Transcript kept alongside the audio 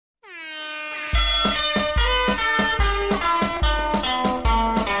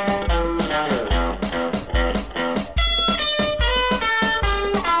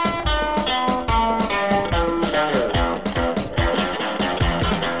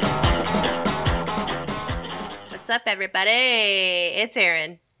up, everybody? It's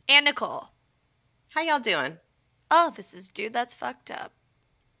Erin. And Nicole. How y'all doing? Oh, this is Dude, That's Fucked Up.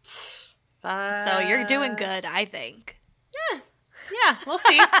 So you're doing good, I think. Yeah, we'll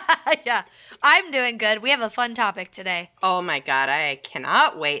see. Yeah, I'm doing good. We have a fun topic today. Oh my God, I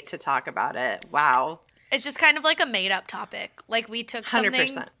cannot wait to talk about it. Wow. It's just kind of like a made-up topic. Like we took something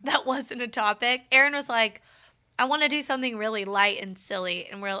 100%. that wasn't a topic. Erin was like, I want to do something really light and silly.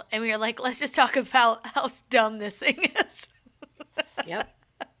 And we were like, let's just talk about how dumb this thing is. Yep,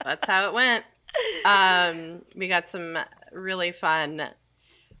 that's how it went. We got some really fun.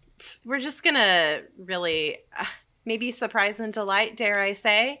 We're just going to really maybe surprise and delight, dare I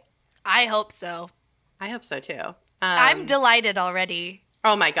say? I hope so. I hope so too. I'm delighted already.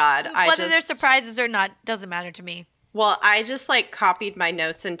 Oh my God. Whether they're surprises or not doesn't matter to me. Well, I just copied my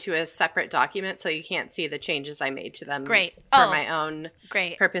notes into a separate document so you can't see the changes I made to them. Great. For my own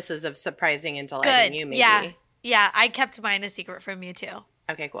great purposes of surprising and delighting you, maybe. Yeah, I kept mine a secret from you too.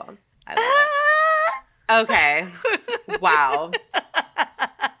 Okay, cool. I love it. Okay. Wow.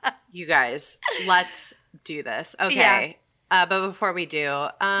 You guys, let's do this. Okay. Yeah. But before we do,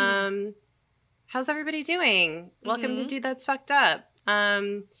 how's everybody doing? Welcome to Dude, That's Fucked Up.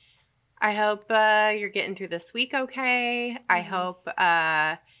 I hope you're getting through this week okay. I hope,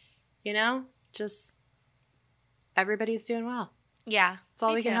 just everybody's doing well. Yeah. That's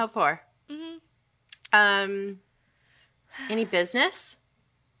all we can hope for. Mm-hmm. Any business?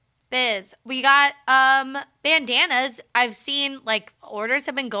 Biz. We got bandanas. I've seen orders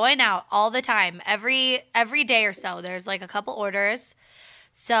have been going out all the time. Every day or so there's a couple orders.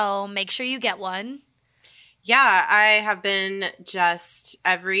 So make sure you get one. Yeah, I have been just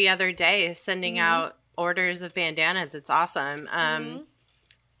every other day sending out orders of bandanas. It's awesome.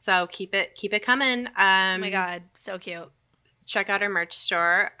 So keep it coming. Oh my God, so cute. Check out our merch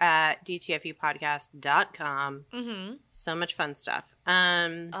store at dtfupodcast.com. So much fun stuff.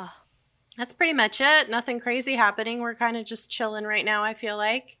 That's pretty much it. Nothing crazy happening. We're kind of just chilling right now, I feel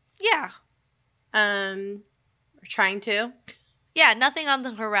like. Yeah. We're trying to. Yeah, nothing on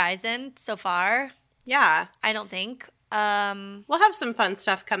the horizon so far. Yeah. I don't think. We'll have some fun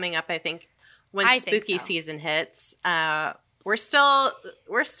stuff coming up, I think, when spooky season hits. We're still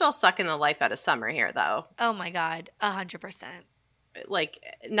sucking the life out of summer here, though. Oh, my God. 100%.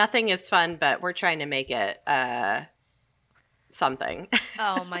 Nothing is fun, but we're trying to make it something.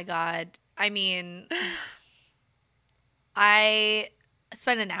 Oh, my God. I mean, I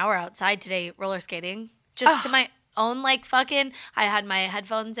spent an hour outside today roller skating just to my own I had my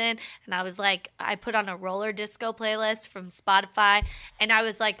headphones in and I was I put on a roller disco playlist from Spotify and I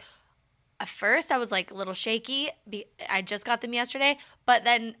was at first I was a little shaky. I just got them yesterday, but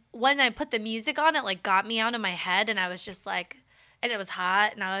then when I put the music on, it got me out of my head and I was just and it was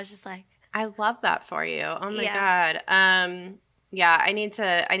hot and I was just I love that for you. Oh my God. Yeah, I need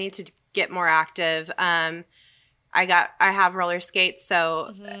to get more active. I have roller skates,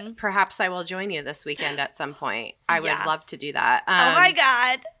 so perhaps I will join you this weekend at some point. I would love to do that. Oh my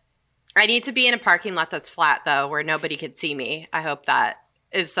God. I need to be in a parking lot that's flat, though, where nobody could see me. I hope that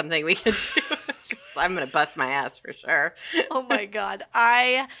is something we can do, because I'm going to bust my ass for sure. Oh my God.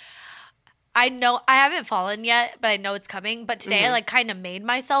 I know I haven't fallen yet, but I know it's coming. But today I kind of made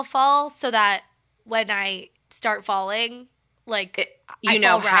myself fall so that when I start falling, you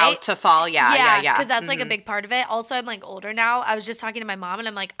know how to fall. Yeah. Because that's a big part of it. Also, I'm older now. I was just talking to my mom and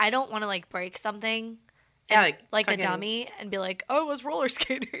I'm I don't want to break something. And, a dummy and be I was roller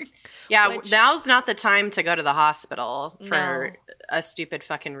skating. Yeah, now's not the time to go to the hospital for a stupid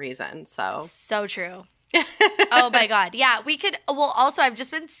fucking reason. So true. Oh my God. Yeah, we could. Well, also, I've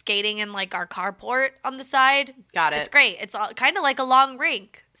just been skating in our carport on the side. Got it. It's great. It's kind of like a long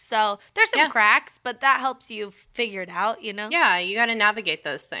rink. So there's some cracks, but that helps you figure it out, Yeah, you got to navigate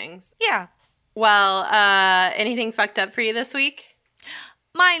those things. Yeah. Well, anything fucked up for you this week?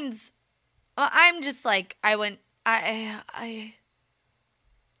 Mine's. I'm just I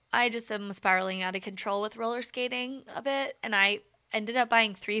just am spiraling out of control with roller skating a bit, and I ended up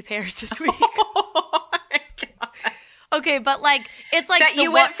buying 3 pairs this week. Oh my God. Okay, but it's that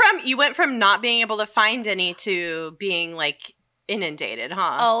you went from not being able to find any to being inundated,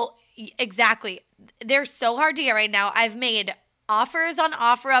 huh? Oh, exactly. They're so hard to get right now. I've made offers on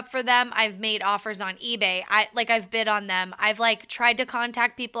OfferUp for them. I've made offers on eBay. I've bid on them. I've tried to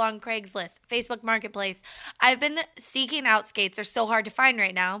contact people on Craigslist, Facebook Marketplace. I've been seeking out skates. They're so hard to find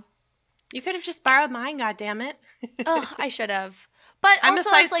right now. You could have just borrowed mine, goddammit. Oh, I should have. But I'm also,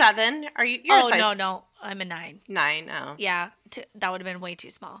 a size 7. Are you? You're oh, a size... no. I'm a 9. 9, oh. Yeah, that would have been way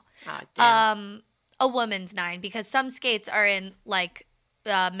too small. Oh, damn. A woman's 9 because some skates are in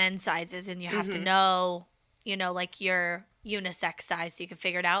men's sizes and you have to know like your unisex size so you can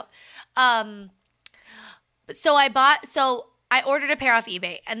figure it out. So I ordered a pair off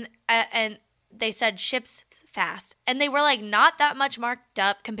eBay and they said ships fast. And they were like not that much marked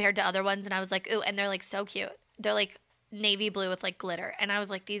up compared to other ones. And I was like, ooh, and they're like so cute. They're like navy blue with like glitter. And I was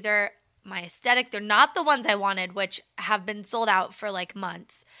like, these are my aesthetic. They're not the ones I wanted, which have been sold out for like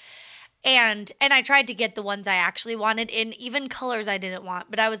months. And I tried to get the ones I actually wanted in even colors I didn't want.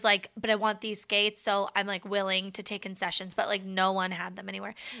 But I was like, but I want these skates. So I'm like willing to take concessions. But like no one had them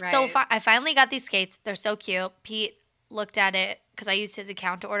anywhere. Right. So I finally got these skates. They're so cute. Pete looked at it because I used his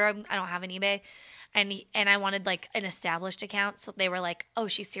account to order them. I don't have an eBay. And I wanted like an established account. So they were like, oh,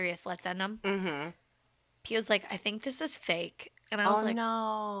 she's serious. Let's send them. Mm-hmm. Pete was like, I think this is fake. And I was like,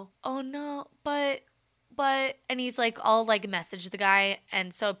 no. Oh, no. But, and he's like, I'll like message the guy.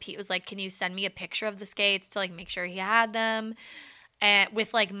 And so Pete was like, can you send me a picture of the skates to like make sure he had them and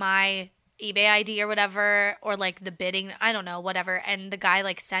with like my eBay ID or whatever, or like the bidding, I don't know, whatever. And the guy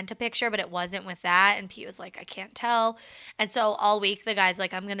like sent a picture, but it wasn't with that. And Pete was like, I can't tell. And so all week the guy's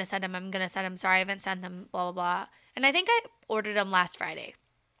like, I'm going to send him. Sorry, I haven't sent them, blah, blah, blah. And I think I ordered them last Friday.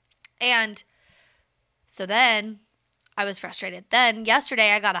 And so then I was frustrated. Then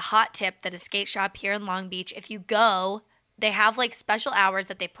yesterday I got a hot tip that a skate shop here in Long Beach, if you go, they have like special hours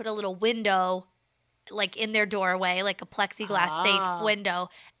that they put a little window like in their doorway, like a plexiglass safe window,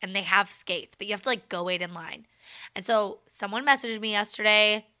 and they have skates, but you have to like go wait in line. And so someone messaged me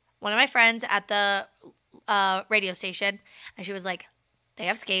yesterday, one of my friends at the radio station, and she was like, they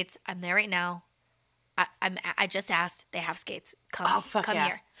have skates. I'm there right now. I just asked. They have skates. Come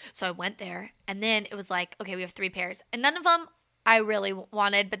here. So I went there, and then it was like, okay, we have 3 pairs, and none of them I really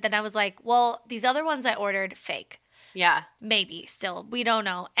wanted. But then I was like, well, these other ones I ordered, fake. Yeah. Maybe still. We don't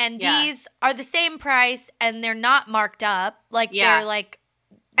know. And these are the same price, and they're not marked up. Like they're like.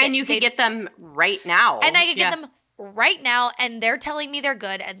 And you could get them right now. And I could get them right now, and they're telling me they're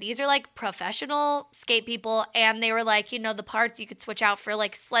good. And these are like professional skate people, and they were like, the parts you could switch out for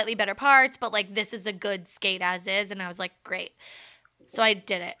like slightly better parts, but like this is a good skate as is. And I was like, great. So I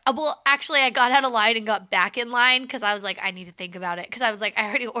did it. Well, actually, I got out of line and got back in line because I was like, I need to think about it. Because I was like, I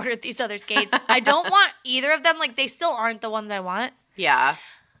already ordered these other skates. I don't want either of them. Like, they still aren't the ones I want. Yeah.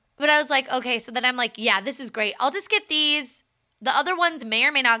 But I was like, okay. So then I'm like, yeah, this is great. I'll just get these. The other ones may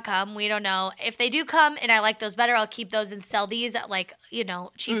or may not come. We don't know. If they do come and I like those better, I'll keep those and sell these at like, cheaper.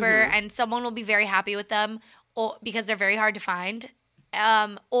 Mm-hmm. And someone will be very happy with them because they're very hard to find.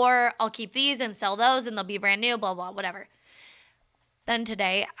 Or I'll keep these and sell those and they'll be brand new, blah, blah, whatever. Then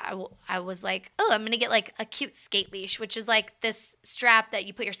today, I was like, oh, I'm going to get like a cute skate leash, which is like this strap that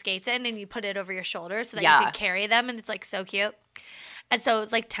you put your skates in and you put it over your shoulder so that you can carry them. And it's like so cute. And so it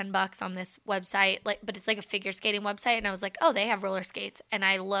was like $10 on this website, but it's like a figure skating website. And I was like, oh, they have roller skates. And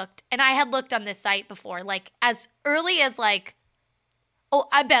I looked, and I had looked on this site before, like as early as like,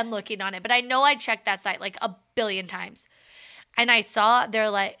 I've been looking on it, but I know I checked that site like a billion times. And I saw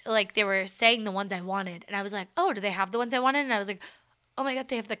they're like they were saying the ones I wanted. And I was like, oh, do they have the ones I wanted? And I was like, oh my God,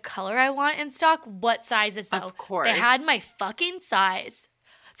 they have the color I want in stock. What size is those? Of course. They had my fucking size.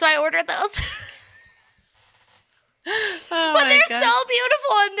 So I ordered those. But they're so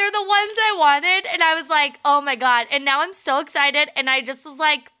beautiful and they're the ones I wanted. And I was like, oh my God. And now I'm so excited. And I just was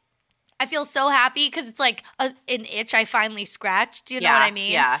like, I feel so happy because it's like an itch I finally scratched. Do you know what I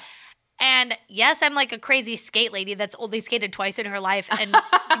mean? Yeah. And yes, I'm like a crazy skate lady that's only skated twice in her life. And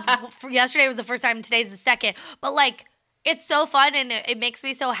yesterday was the first time, today's the second. But like, it's so fun and it makes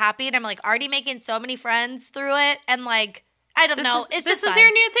me so happy. And I'm like already making so many friends through it. And like, I don't know. This is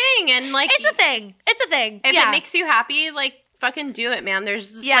your new thing. And like, it's a thing. It's a thing. If it makes you happy, like fucking do it, man.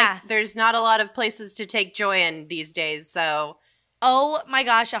 There's just like, there's not a lot of places to take joy in these days. So. Oh my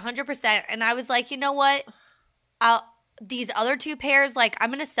gosh, 100%. And I was like, you know what? These other 2 pairs, like I'm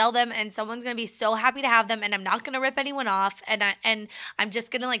going to sell them and someone's going to be so happy to have them and I'm not going to rip anyone off. And I'm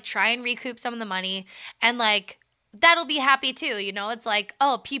just going to like try and recoup some of the money. And like, that'll be happy too. It's like,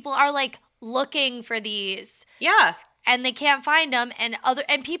 oh, people are like looking for these. Yeah. And they can't find them. And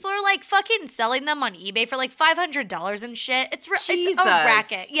people are like fucking selling them on eBay for like $500 and shit. It's a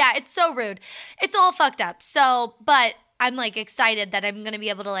racket. Yeah. It's so rude. It's all fucked up. So, but I'm like excited that I'm going to be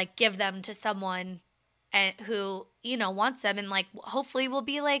able to like give them to someone who, wants them and like hopefully will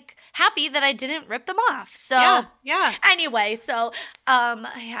be like happy that I didn't rip them off. So yeah. Anyway, so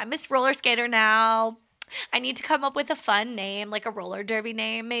I miss roller skater now. I need to come up with a fun name, like a roller derby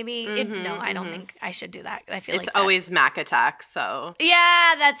name, maybe. I don't think I should do that. I feel it's always Mac Attack, so.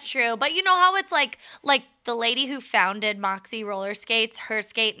 Yeah, that's true. But you know how it's like the lady who founded Moxie Roller Skates, her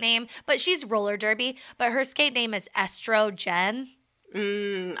skate name, but she's roller derby, but her skate name is Estro Jen.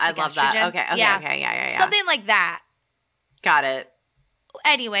 I love that. Okay. Yeah. Something like that. Got it.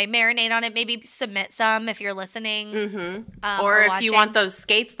 Anyway, marinate on it. Maybe submit some if you're listening. Or if you want those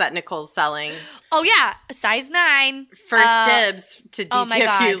skates that Nicole's selling. Oh, yeah. Size 9. First dibs to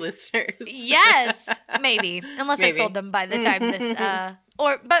DTFU listeners. Yes. Maybe. Unless I sold them by the time this.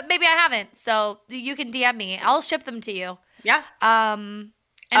 But maybe I haven't. So you can DM me. I'll ship them to you. Yeah. And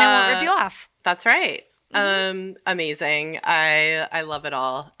I won't rip you off. That's right. Amazing. I love it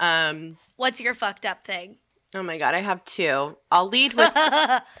all. What's your fucked up thing? Oh my God, I have 2. I'll lead with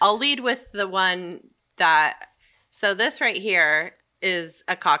the one that. So this right here is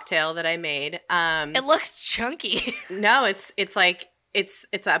a cocktail that I made. It looks chunky. No, it's like it's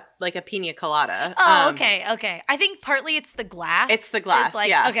a pina colada. Oh, okay. I think partly it's the glass. It's the glass. It's like,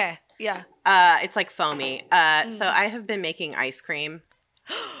 yeah. Okay. Yeah. It's like foamy. So I have been making ice cream.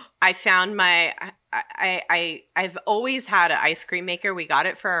 I found I've always had an ice cream maker. We got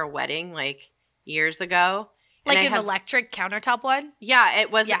it for our wedding like years ago. Like an electric countertop one? Yeah,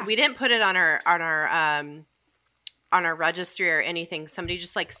 it was. Yeah. We didn't put it on our registry or anything. Somebody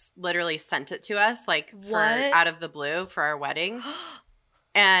just like literally sent it to us like out of the blue for our wedding.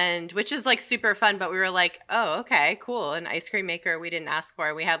 And which is like super fun, but we were like, oh, okay, cool. An ice cream maker we didn't ask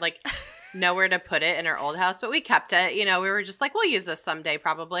for. We had like nowhere to put it in our old house, but we kept it. You know, we were just like, we'll use this someday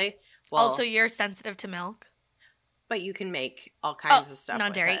probably. Well, also, you're sensitive to milk? But you can make all kinds of stuff.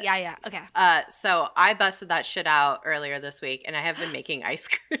 Non-dairy. Yeah. Okay. So I busted that shit out earlier this week, and I have been making ice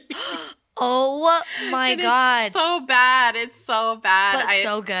cream. Oh my God. It's so bad. It's so bad. But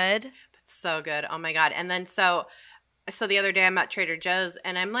so good. But so good. Oh my God. And then so the other day I'm at Trader Joe's,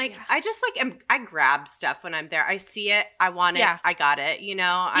 and I'm like, I just like I grab stuff when I'm there. I see it. I want it. I got it. You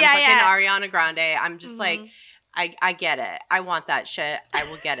know, I'm fucking Ariana Grande. I'm just like, I get it. I want that shit. I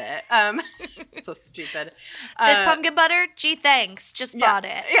will get it. So stupid. This pumpkin butter? Gee, thanks. Just bought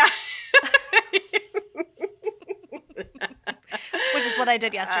it. Yeah. Which is what I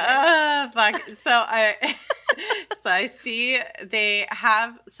did yesterday. Fuck. So I see they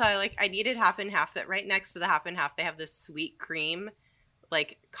have, I needed half and half, but right next to the half and half, they have this sweet cream,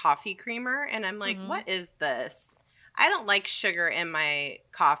 like coffee creamer. And I'm like, what is this? I don't like sugar in my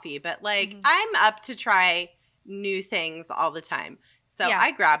coffee, but like I'm up to try new things all the time. So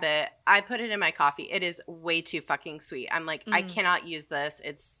I grab it. I put it in my coffee. It is way too fucking sweet. I'm like, I cannot use this.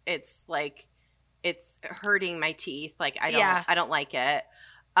 It's like, it's hurting my teeth. Like I don't like it.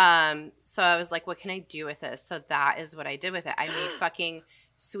 So I was like, what can I do with this? So that is what I did with it. I made fucking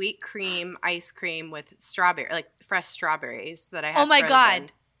sweet cream ice cream with fresh strawberries that I had. Oh my frozen.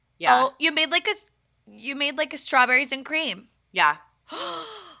 God. Yeah. Oh, you made like a strawberries and cream. Yeah.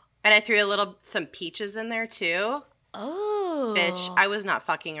 And I threw some peaches in there too. Oh. Bitch, I was not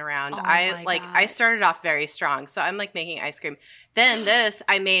fucking around. Oh I started off very strong. So I'm like making ice cream. Then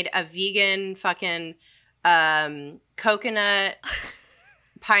I made a vegan fucking coconut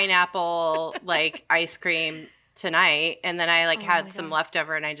pineapple like ice cream tonight. And then I had some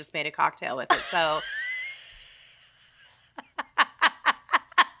leftover and I just made a cocktail with it. So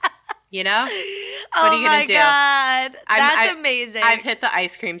you know? What are you going to do? Oh my God. That's amazing. I've hit the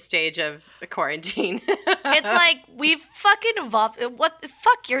ice cream stage of quarantine. It's like we've fucking evolved.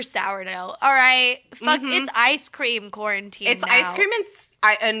 Fuck your sourdough. All right. Fuck. It's ice cream quarantine. It's now. ice cream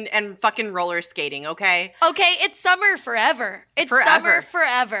and fucking roller skating, okay? Okay, it's summer forever. It's summer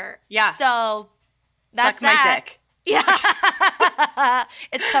forever. Yeah. So that's Suck my dick. Yeah.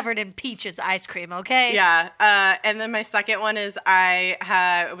 It's covered in peaches ice cream, okay? Yeah. And then my second one is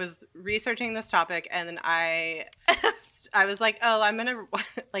I was researching this topic, and then I was like, oh, I'm going to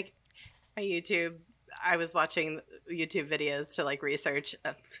like my YouTube. I was watching YouTube videos to like research.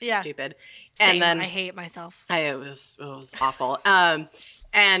 Stupid. Same. And then I hate myself. It was awful.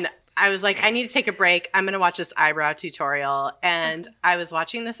 And I was like, I need to take a break. I'm going to watch this eyebrow tutorial. And I was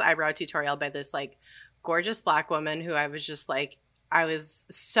watching this eyebrow tutorial by this like gorgeous Black woman who I was just like, I was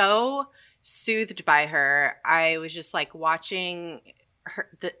so soothed by her. I was just like watching her.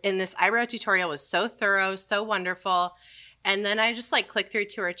 And this eyebrow tutorial was so thorough, so wonderful. And then I just like clicked through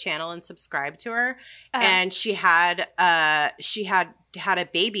to her channel and subscribed to her. And she had a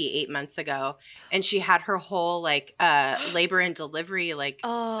baby 8 months ago, and she had her whole like labor and delivery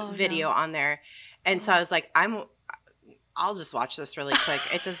video on there. And so I was like, I'll just watch this really quick.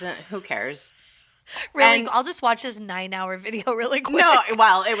 Who cares? Really, I'll just watch this 9-hour video really quick. No,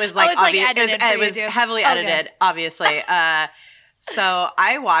 well, it was like obvious. It was heavily edited, obviously. So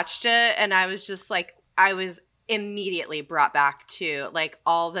I watched it, and I was just like, I was immediately brought back to like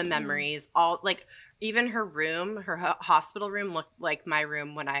all the memories, all like even her room, her hospital room looked like my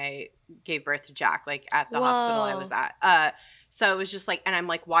room when I gave birth to Jack, like at the hospital I was at. So it was just like, and I'm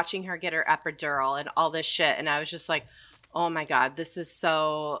like watching her get her epidural and all this shit. And I was just like, oh my God, this is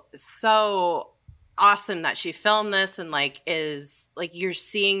so awesome that she filmed this and like is like you're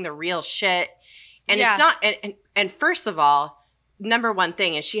seeing the real shit. And it's not and first of all, number one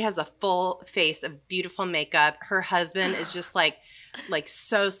thing is she has a full face of beautiful makeup. Her husband is just like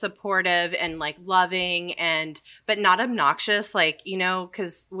so supportive and like loving but not obnoxious, like, you know,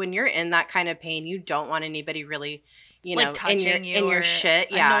 because when you're in that kind of pain, you don't want anybody really, you know, touching in your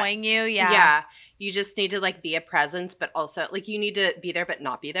shit. Yeah. Annoying you. Yeah. Yeah. You just need to like be a presence, but also like you need to be there but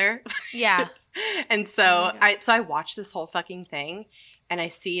not be there. Yeah. And so I watched this whole fucking thing and I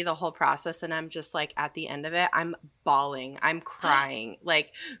see the whole process and I'm just like at the end of it, I'm bawling. I'm crying.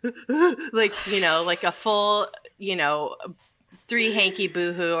 like, you know, like a full, you know, 3 hanky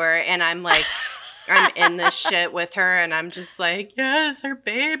boohooer. And I'm like, I'm in this shit with her and I'm just like, yes, her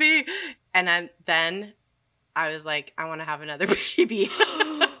baby. And then I was like, I want to have another baby.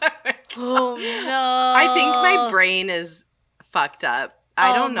 Oh no. I think my brain is fucked up.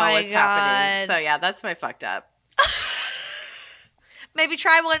 I don't know what's happening. So yeah, that's my fucked up. Maybe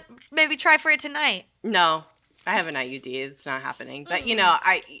try for it tonight. No, I have an IUD. It's not happening. But you know,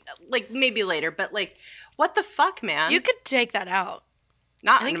 I like maybe later, but like what the fuck, man? You could take that out.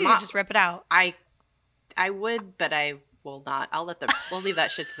 I think you could just rip it out. I would, but I will not. We'll leave that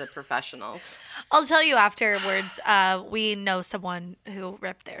shit to the professionals. I'll tell you afterwards. We know someone who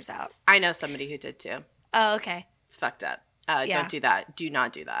ripped theirs out. I know somebody who did too. Oh, okay. It's fucked up. Don't do that. Do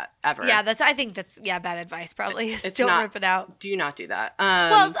not do that ever. Yeah, I think that's bad advice probably. Don't rip it out. Do not do that.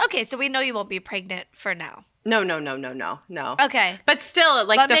 Well, okay, so we know you won't be pregnant for now. No. Okay. But still,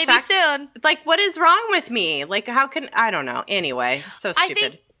 like maybe soon. Like, what is wrong with me? Like, how can I don't know. Anyway, so stupid. I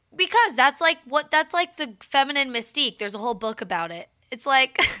think because that's like the feminine mystique. There's a whole book about it. It's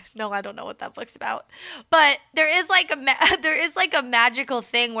like no, I don't know what that book's about. But there is like a magical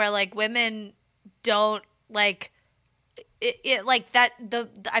thing where like women don't like it like that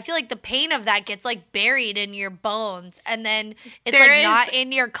I feel like the pain of that gets like buried in your bones and then it's not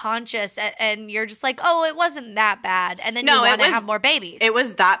in your conscious and you're just like, oh, it wasn't that bad, and then you want to have more babies. It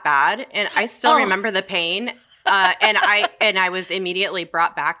was that bad, and I still remember the pain. And I was immediately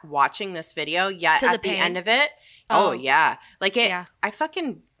brought back watching this video. Yet at the end of it, like it, I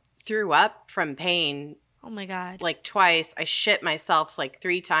fucking threw up from pain. Oh my God! Like twice, I shit myself like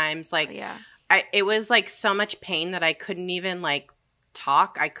 3 times. Like it was like so much pain that I couldn't even like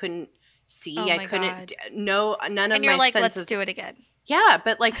talk. I couldn't see. I couldn't. No, none of my senses. And you're like, let's do it again. Yeah,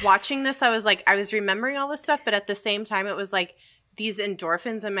 but like watching this, I was remembering all this stuff, but at the same time, it was like these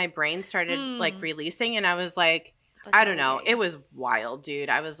endorphins in my brain started like releasing, and I was like, I don't know. It was wild, dude.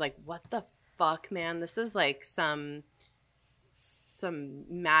 I was like, what the fuck, man? This is like some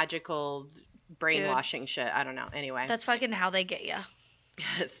magical brainwashing shit. I don't know. Anyway, that's fucking how they get you.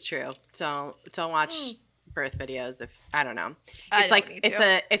 It's true. Don't watch birth videos if I don't know.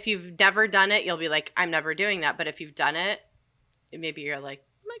 It's if you've never done it, you'll be like, I'm never doing that. But if you've done it, maybe you're like,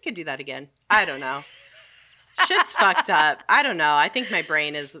 I could do that again. I don't know. Shit's fucked up. I don't know. I think my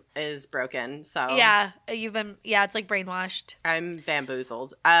brain is broken. So it's like brainwashed. I'm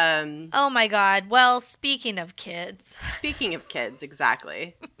bamboozled. Oh my God. Well, speaking of kids,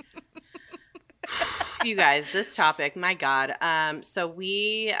 exactly. You guys, this topic, my God. So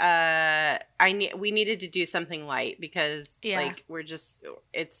we needed to do something light because like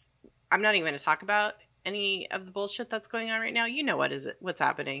I'm not even going to talk about any of the bullshit that's going on right now. You know what's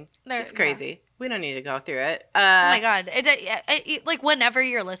happening. It's crazy. Yeah. We don't need to go through it. Oh my God. It, like whenever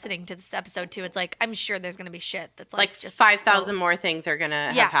you're listening to this episode too, it's like, I'm sure there's going to be shit that's like just 5,000 more things are going to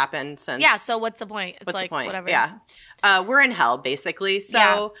have happened since. Yeah. So what's the point? It's what's the point? Whatever. Yeah. We're in hell basically.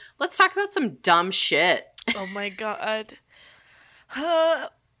 So let's talk about some dumb shit. Oh my God.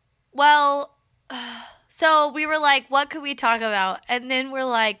 Well, so we were like, what could we talk about? And then we're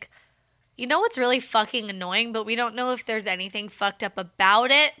like, you know what's really fucking annoying, but we don't know if there's anything fucked up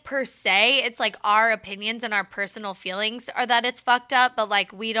about it per se. It's like our opinions and our personal feelings are that it's fucked up, but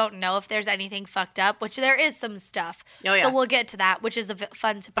like we don't know if there's anything fucked up, which there is some stuff. Oh, yeah. So we'll get to that, which is a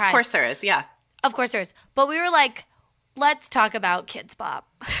fun surprise. Of course there is, yeah. Of course there is. But we were like, let's talk about Kidz Bop.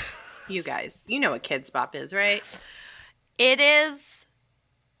 You guys, you know what Kidz Bop is, right? It is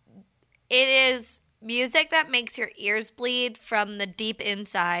music that makes your ears bleed from the deep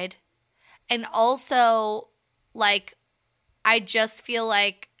inside. And also, like, I just feel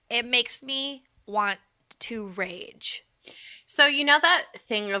like it makes me want to rage. So you know that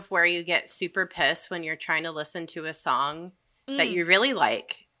thing of where you get super pissed when you're trying to listen to a song that you really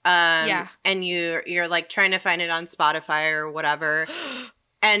like? And you're like trying to find it on Spotify or whatever.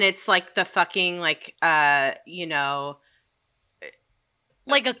 And it's like the fucking like,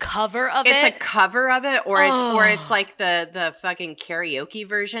 like a cover of it. It's a cover of it, or it's like the fucking karaoke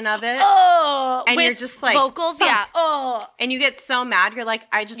version of it. Oh, and with you're just like vocals, fuck. yeah. Oh, and you get so mad. You're like,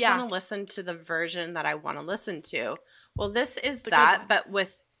 I just Yeah. want to listen to the version that I want to listen to. Well, this is The good that, one. but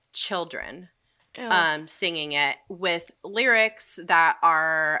with children ew. singing it with lyrics that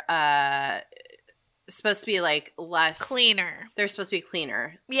are supposed to be like less cleaner. They're supposed to be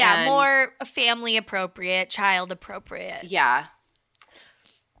cleaner. Yeah, And- more family appropriate, child appropriate. Yeah.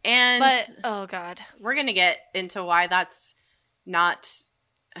 And But oh god, we're going to get into why that's not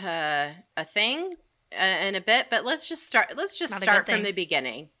a thing in a bit, but let's just start Not a good from thing. the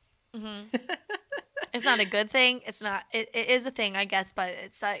beginning. it's not a good thing. It's not. It is a thing, I guess, but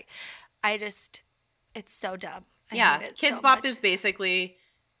it's like it's so dumb. I Yeah. hate it Kids so Bop much. is basically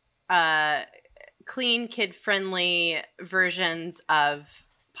clean, kid-friendly versions of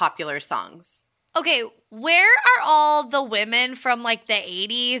popular songs. Okay, where are all the women from like the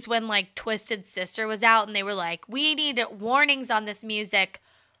 80s when like Twisted Sister was out and they were like, we need warnings on this music?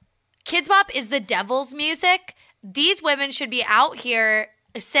 Kids Bop is the devil's music. These women should be out here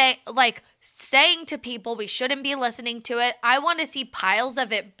saying to people we shouldn't be listening to it. I want to see piles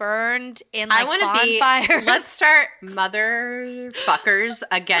of it burned in like I want to bonfires. let's start motherfuckers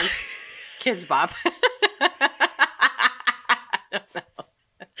against Kids Bop.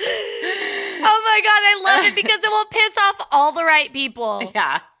 Oh my god, I love it because it will piss off all the right people.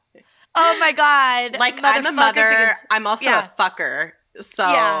 Yeah. Oh my god. Like, I'm a Motherfuckers mother. against- I'm also Yeah. a fucker. So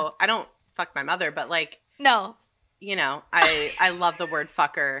Yeah. I don't fuck my mother, but like, No. you know, I love the word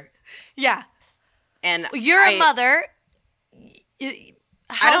fucker. Yeah. And You're a mother.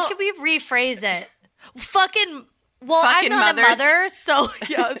 How don't- can we rephrase it? Fucking. Well, Fucking I'm not mothers. a mother, so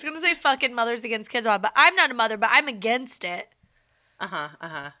yeah, I was gonna say fucking mothers against kids, but I'm not a mother, but I'm against it. You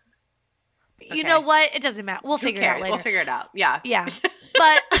Okay. know what? It doesn't matter. We'll Who figure it out cares? later. We'll figure it out. Yeah. Yeah,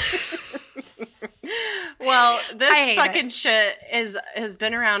 but Well, I this hate fucking shit has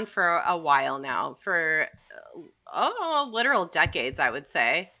been around for a while now. For literal decades, I would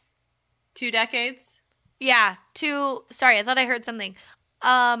say. 2 decades. yeah. Sorry, I thought I heard something.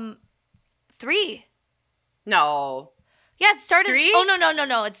 3. No. Yeah, it started. 3? Oh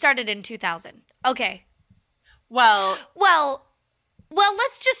no! It started in 2000. Okay. Well, Well,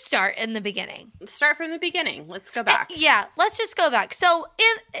 let's just start in the beginning. let's start from the beginning. Let's go back. Yeah, let's just go back. So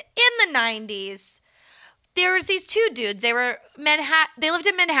in the 90s, there was these 2 dudes. They were They lived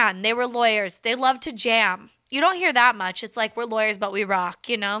in Manhattan. They were lawyers. They loved to jam. You don't hear that much. It's like we're lawyers, but we rock.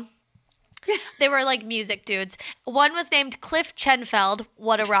 You know. They were like music dudes. One was named Cliff Chenfeld.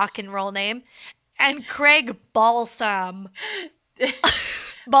 What a rock and roll name. And Craig Balsam.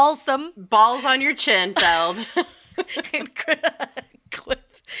 Balsam. Balls on your chin, Feld. And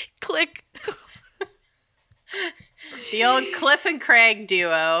Click. The old Cliff and Craig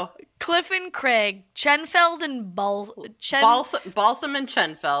duo. Cliff and Craig. Chenfeld and Balsam and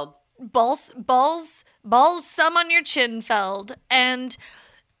Chenfeld. Balsam on your chin, Feld. And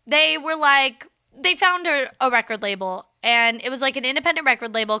they were like, they found a record label, and it was like an independent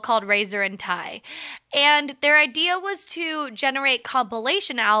record label called Razor and Tie. And their idea was to generate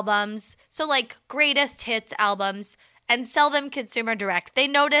compilation albums, so like greatest hits albums, and sell them consumer direct. They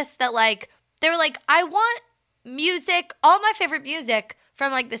noticed that like, they were like, I want music, all my favorite music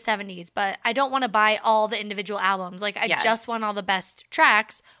from like the 70s, but I don't want to buy all the individual albums. Like I Yes. just want all the best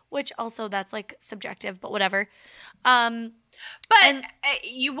tracks, which also that's like subjective, but whatever. But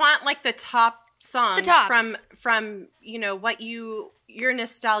you want like the top songs The tops. from you know what your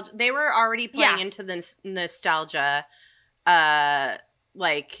nostalgia. They were already playing Yeah. into the nostalgia,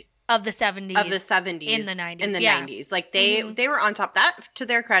 like Of the 70s. of the 70s In the 90s, in the yeah. 90s. Like they Mhm. they were on top. That, to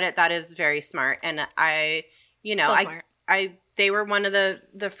their credit, that is very smart. And So smart. they were one of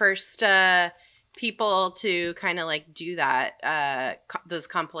the first people to kind of like do that, those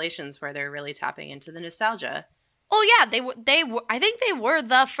compilations where they're really tapping into the nostalgia. Oh yeah, they were I think they were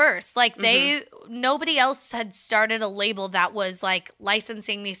the first. Like nobody else had started a label that was like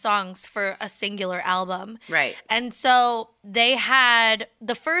licensing these songs for a singular album. Right. And so they had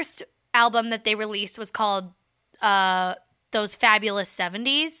the first album that they released was called Those Fabulous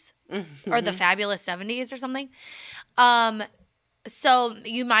 70s or The Fabulous 70s or something. So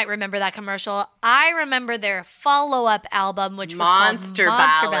you might remember that commercial. I remember their follow-up album, which was Monster called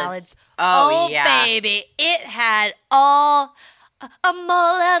Monster Ballads. Ballads. Oh, yeah. Baby, it had all I'm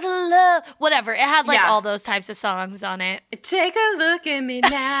all out of love. Whatever. It had like Yeah. all those types of songs on it. Take a look at me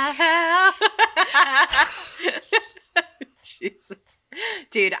now. Jesus.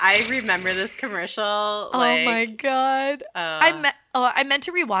 Dude, I remember this commercial. Oh my god. I meant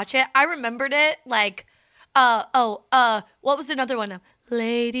to rewatch it. I remembered it like What was another one?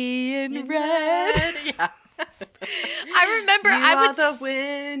 Lady in Red. Yeah. I remember I would the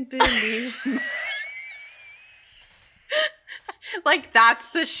wind beneath. Like, that's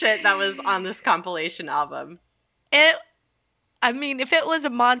the shit that was on this compilation album. If it was a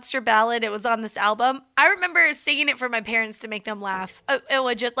monster ballad, it was on this album. I remember singing it for my parents to make them laugh. It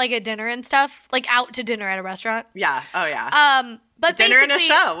was just like at dinner and stuff, like out to dinner at a restaurant. Yeah. Oh, yeah. But dinner and a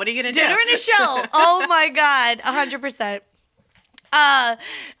show. What are you going to do? Dinner and a show. Oh, my God. 100%.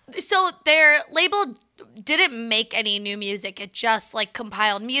 So their label didn't make any new music. It just like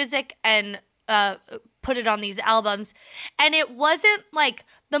compiled music and put it on these albums. And it wasn't like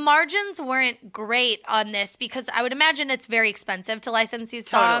the margins weren't great on this because I would imagine it's very expensive to license these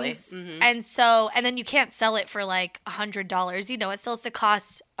songs. Totally. Mm-hmm. And then you can't sell it for like $100. You know, it still has to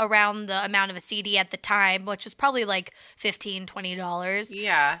cost around the amount of a CD at the time, which is probably like $15, $20.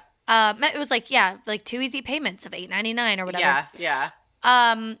 Yeah. It was like 2 easy payments of $8.99 or whatever. Yeah.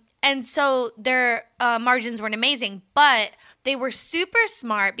 And so their margins weren't amazing, but they were super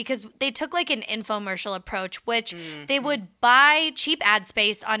smart because they took like an infomercial approach, which they would buy cheap ad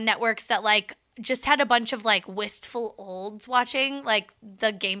space on networks that like just had a bunch of like wistful olds watching, like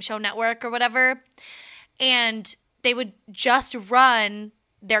the Game Show Network or whatever. And they would just run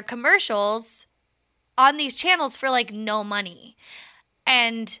their commercials on these channels for like no money.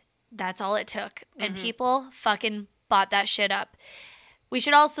 And that's all it took. And people fucking bought that shit up. We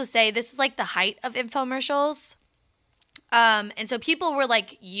should also say this was like the height of infomercials. And so people were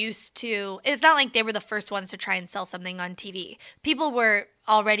like used to, it's not like they were the first ones to try and sell something on TV. People were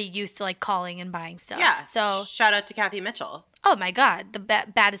already used to like calling and buying stuff. Yeah. So shout out to Kathy Mitchell. Oh my God. The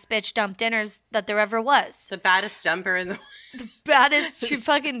baddest bitch dump dinners that there ever was. The baddest dumper in the baddest,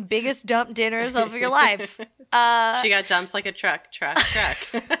 fucking biggest dump dinners of your life. She got dumps like a truck.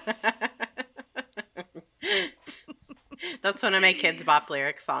 That's one of my kids' bop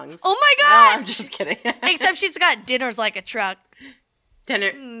lyric songs. Oh my God! No, I'm just kidding. Except she's got dinners like a truck.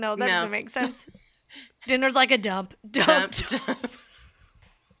 Dinner. No, that doesn't make sense. Dinners like a dump. Dump.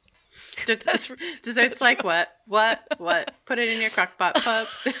 Desserts like what? What? Put it in your crock pot.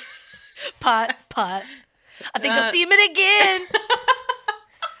 Pot. I think I'll see it again.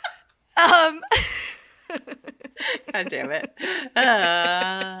 God damn it.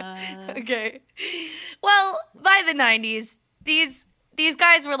 Okay. Well, by the 90s, these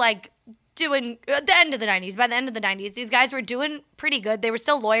guys were like doing, at the end of the 90s, by the end of the 90s, these guys were doing pretty good. They were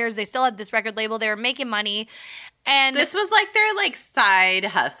still lawyers. They still had this record label. They were making money. And this was like their like side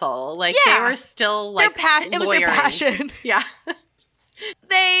hustle. Like they were still like it was their passion. Yeah.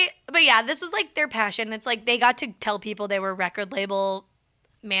 But yeah, this was like their passion. It's like they got to tell people they were record label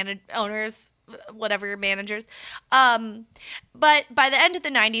owners, whatever, managers. But by the end of the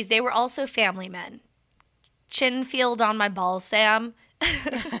 90s, they were also family men. Chinfield on my balls, Sam.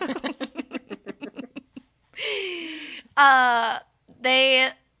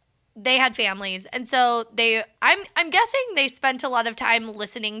 They had families, and so I'm guessing they spent a lot of time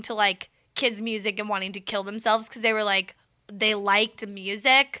listening to like kids' music and wanting to kill themselves because they were like they liked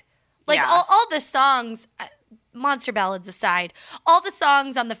music, like all the songs. Monster ballads aside, all the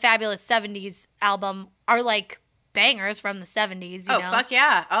songs on the Fabulous 70s album are like bangers from the 70s. You know? Fuck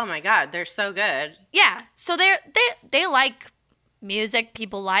yeah. Oh my God. They're so good. Yeah. So they like music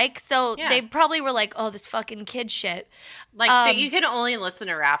people like. So they probably were like, oh, this fucking kid shit. Like you can only listen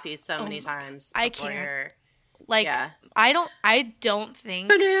to Raffi so many times. I can't. Like, I don't think.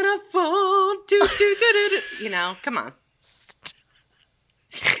 Banana phone. You know, come on.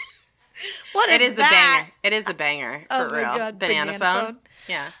 What is it is that? A banger. It is a banger for real. God, banana phone.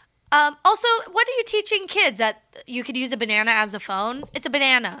 Yeah. Also, what are you teaching kids that you could use a banana as a phone? It's a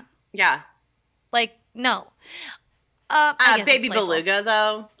banana. Yeah. Like no. Baby Beluga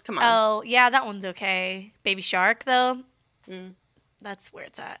though. Come on. Oh yeah, that one's okay. Baby Shark though. That's where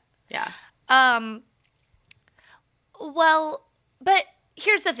it's at. Yeah. Well, but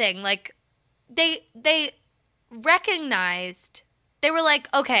here's the thing. Like, they recognized. They were like,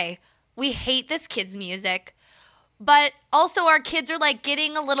 okay, we hate this kids' music, but also our kids are like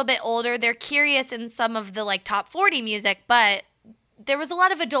getting a little bit older. They're curious in some of the like top 40 music, but there was a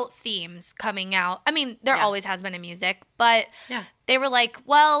lot of adult themes coming out. I mean, there always has been in music, but they were like,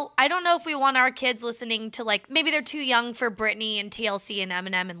 well, I don't know if we want our kids listening to like, maybe they're too young for Britney and TLC and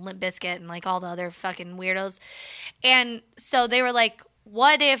Eminem and Limp Bizkit and like all the other fucking weirdos. And so they were like,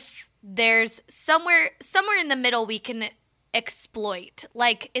 what if there's somewhere in the middle we can exploit?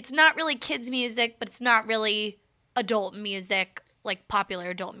 Like, it's not really kids music, but it's not really adult music, like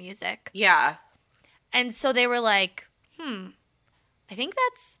popular adult music. Yeah. And so they were like, I think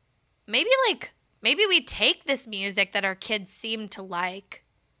that's maybe like maybe we take this music that our kids seem to like,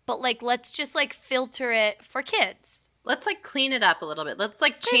 but like let's just like filter it for kids. Let's like clean it up a little bit. Let's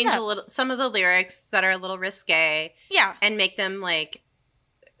like change a little some of the lyrics that are a little risque. Yeah. And make them like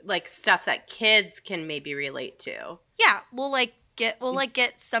stuff that kids can maybe relate to. Yeah, we'll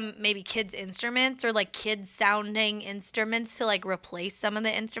get some maybe kids instruments or like kids sounding instruments to like replace some of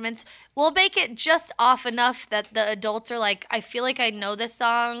the instruments. We'll make it just off enough that the adults are like, I feel like I know this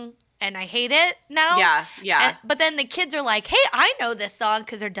song and I hate it now. Yeah. But then the kids are like, hey, I know this song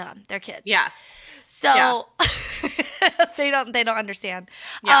because they're dumb. They're kids. Yeah. So they don't understand.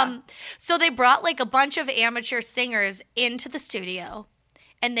 Yeah. So they brought like a bunch of amateur singers into the studio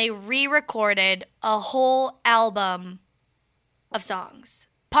and they re-recorded a whole album of songs.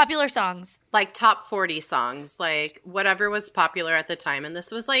 Popular songs. Like top 40 songs, like whatever was popular at the time. And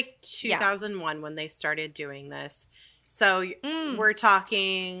this was like 2001 when they started doing this. So we're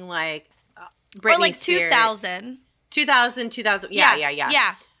talking like Britney or like Spears. 2000.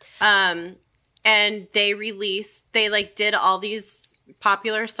 Yeah. And they did all these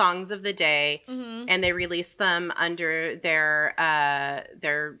popular songs of the day, and they released them under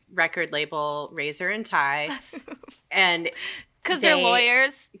their record label Razor and Tie, and because they're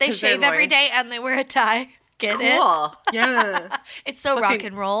lawyers, they shave every day and they wear a tie. Get it? Cool. Yeah. It's so rock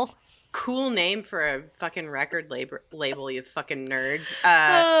and roll. Cool name for a fucking record label, you fucking nerds.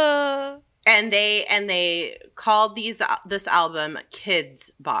 And they called this album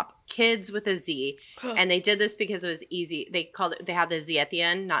Kids Bop. Kids with a Z. And they did this because it was easy. They had the Z at the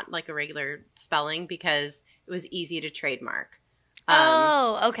end, not like a regular spelling, because it was easy to trademark.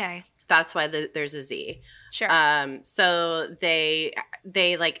 Okay. That's why there's a Z. Sure. So they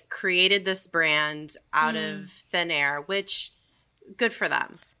like created this brand out of thin air, which good for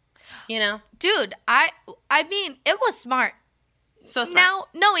them. You know? Dude, I mean, it was smart. So smart. Now,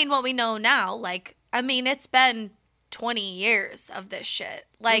 knowing what we know now, like, I mean, it's been 20 years of this shit.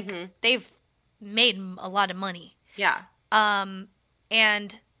 Like, they've made a lot of money. Yeah.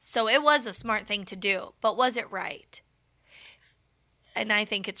 And so it was a smart thing to do, but was it right? And I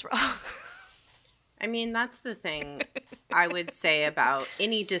think it's wrong. I mean, that's the thing I would say about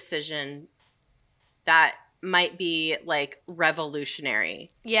any decision that might be like revolutionary.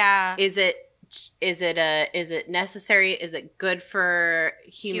 Yeah. Is it necessary? Is it good for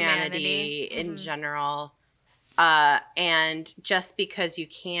humanity in general? And just because you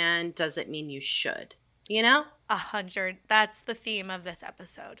can doesn't mean you should, you know? 100. That's the theme of this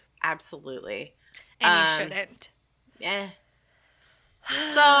episode. Absolutely. And you shouldn't. Yeah.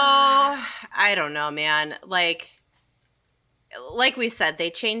 So, I don't know, man. Like we said, they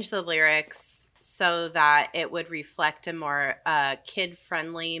changed the lyrics so that it would reflect a more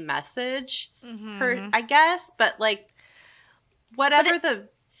kid-friendly message, I guess. But, like,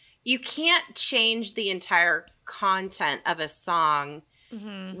 you can't change the entire content of a song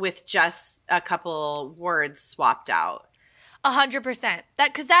with just a couple words swapped out. 100%.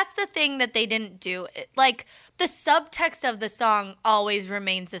 Because that's the thing that they didn't do. Like, the subtext of the song always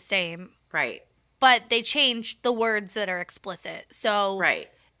remains the same. Right. But they changed the words that are explicit. So right.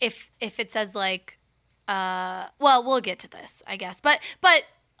 If it says like, well, we'll get to this, I guess. But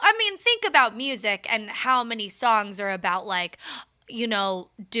I mean, think about music and how many songs are about like, you know,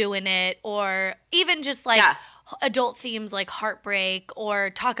 doing it, or even just like adult themes like heartbreak,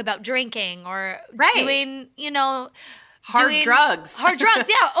 or talk about drinking, or doing, you know, hard drugs.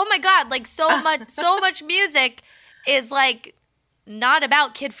 Yeah. Oh my God. Like so much music is like not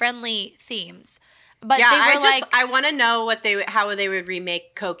about kid-friendly themes. But yeah, they were I want to know how they would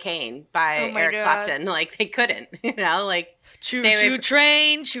remake Cocaine by Eric Clapton. Like they couldn't, you know, like choo-choo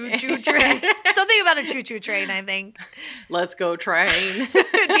train. Something about a choo-choo train, I think. Let's go train.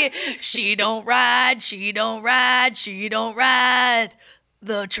 She don't ride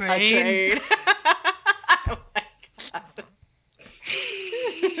the train. Oh my God.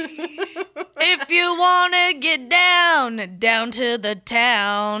 If you want to get down to the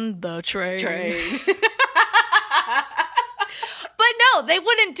town, the train. But no, they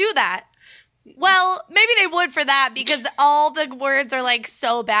wouldn't do that. Well, maybe they would for that, because all the words are like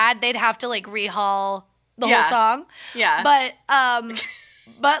so bad they'd have to like rehaul the whole song. Yeah. But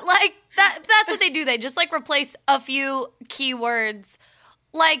like that's what they do. They just like replace a few keywords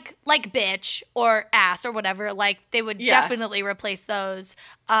like bitch or ass or whatever. Like they would definitely replace those.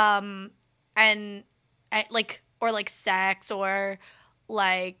 And like, or like sex, or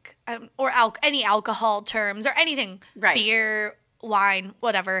like or any alcohol terms or anything. Right. Beer, wine,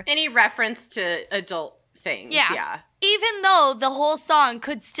 whatever. Any reference to adult things. Yeah. Yeah. Even though the whole song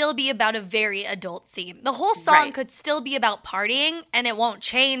could still be about a very adult theme. The whole song could still be about partying, and it won't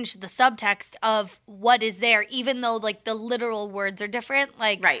change the subtext of what is there, even though, like, the literal words are different.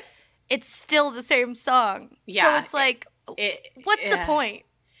 Like, it's still the same song. Yeah. So it's like, what's the point?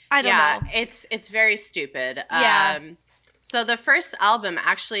 I don't know. It's very stupid. Yeah. So the first album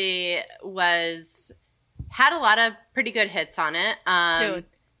actually had a lot of pretty good hits on it. Dude.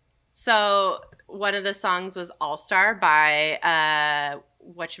 So one of the songs was All Star by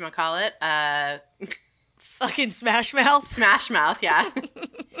whatchamacallit? Fucking Smash Mouth. Smash Mouth, yeah.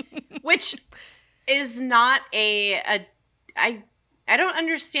 Which is not I don't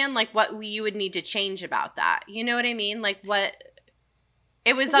understand like what you would need to change about that. You know what I mean? Like what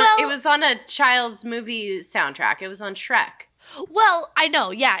it was on a child's movie soundtrack. It was on Shrek. Well, I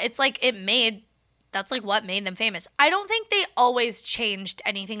know. Yeah, it's like that's like what made them famous. I don't think they always changed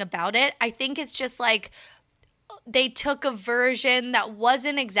anything about it. I think it's just like they took a version that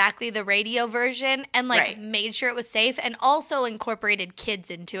wasn't exactly the radio version and like made sure it was safe and also incorporated kids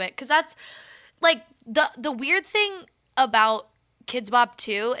into it. Because that's like the weird thing about Kidz Bop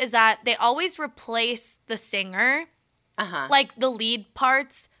 2 is that they always replace the singer. Like the lead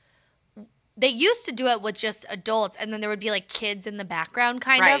parts. They used to do it with just adults and then there would be like kids in the background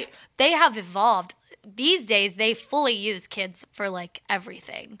kind of. They have evolved. These days they fully use kids for like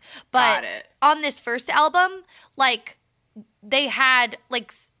everything. But on this first album, like they had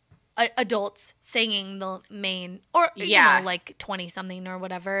like adults singing the main or you know like 20 something or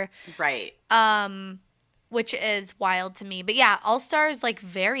whatever. Right. Which is wild to me. But yeah, All Star is like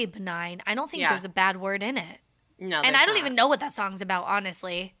very benign. I don't think there's a bad word in it. No, and I don't even know what that song's about,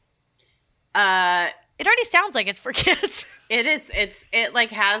 honestly. It already sounds like it's for kids. It is. It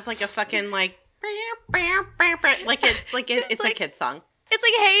like has like a fucking like it's a kid song. It's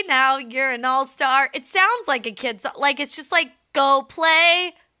like, hey, now you're an all-star. It sounds like a kid song. Like it's just like go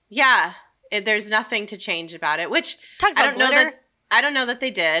play. Yeah, there's nothing to change about it. Which talks about glitter. I don't know that they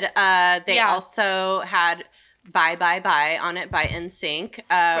did. They also had Bye Bye Bye on it by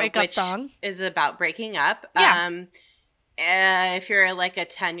NSYNC, which song. is about breaking up. Yeah. If you're like a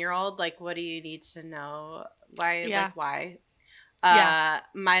 10-year-old, like what do you need to know? Why? Yeah. Like why?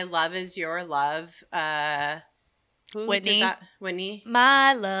 My Love Is Your Love. Who Whitney. did that? Whitney.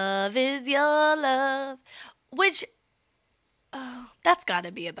 My love is your love. Which, that's got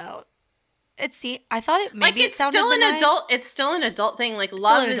to be about. I thought it maybe like it's still an adult. It's still an adult thing. Like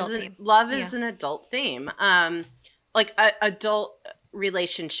love is an adult theme. Like adult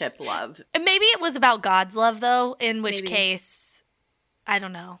relationship love. And maybe it was about God's love though. In which case, I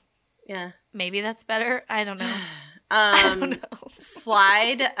don't know. Yeah, maybe that's better. I don't know. I don't know.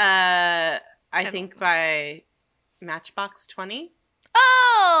 Slide. I think by Matchbox 20.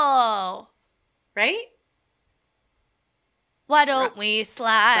 Oh, right. Why don't we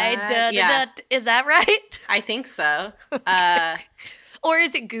slide? Yeah. Is that right? I think so. Or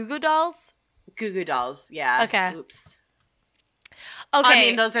is it Goo Goo Dolls? Goo Goo Dolls, yeah. Okay. Oops. Okay. I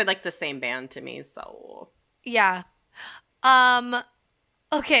mean, those are like the same band to me, so. Yeah.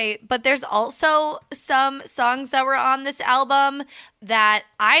 Okay, but there's also some songs that were on this album that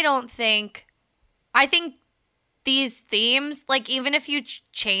I think these themes, like even if you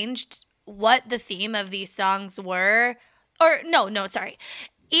changed what the theme of these songs were, or no, sorry.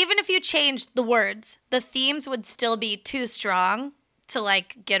 Even if you changed the words, the themes would still be too strong to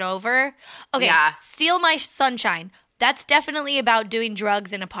like get over. Okay, Steal My Sunshine. That's definitely about doing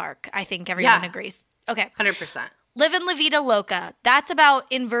drugs in a park. I think everyone agrees. Okay. 100%. Livin' La Vida Loca. That's about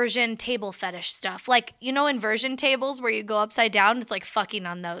inversion table fetish stuff. Like, you know inversion tables where you go upside down? It's like fucking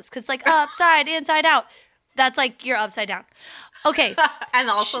on those. Because like upside, inside out. That's like you're upside down. Okay. And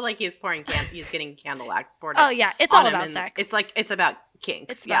also like he's getting candle wax poured. Oh yeah, it's all about sex. It's about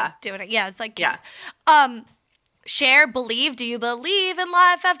kinks. It's about doing it. Yeah, it's like kinks. Yeah. Cher, Believe. Do you believe in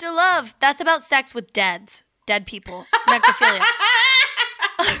life after love? That's about sex with dead people. Necrophilia.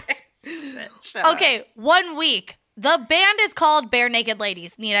 Okay, 1 week. The band is called Bare Naked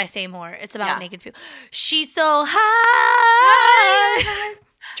Ladies. Need I say more? It's about naked people. She's so high.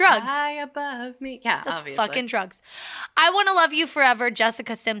 Drugs. High above me. Yeah, that's obviously. Fucking drugs. I Want to Love You Forever,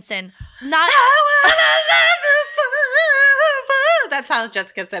 Jessica Simpson. Not. I wanna love you forever. That's how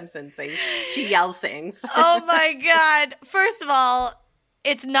Jessica Simpson sings. She sings. Oh my God. First of all,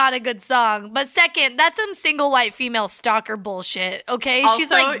 it's not a good song. But second, that's some single white female stalker bullshit. Okay? Also,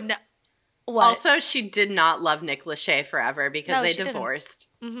 she's like. No, what? Also, she did not love Nick Lachey forever because they divorced.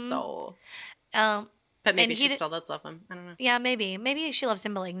 Mm-hmm. So. But maybe she still does love him. I don't know. Yeah, maybe. Maybe she loves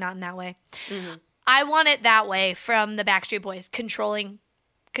him, but like not in that way. Mm-hmm. I Want It That Way from the Backstreet Boys. Controlling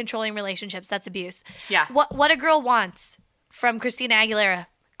controlling relationships. That's abuse. Yeah. What a Girl Wants from Christina Aguilera.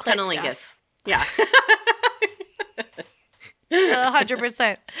 Cunnilingus. Yeah.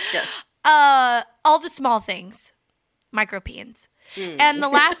 100%. Yes. All the Small Things. Micropeens. And the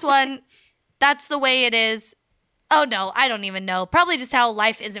last one, That's the Way It Is. Oh, no, I don't even know. Probably just How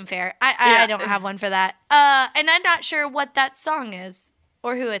Life Isn't Fair. I don't have one for that. And I'm not sure what that song is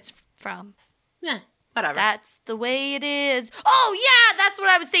or who it's from. Yeah, whatever. That's the Way It Is. Oh, yeah, that's what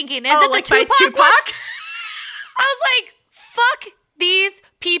I was thinking. Is it like the Tupac? I was like, fuck these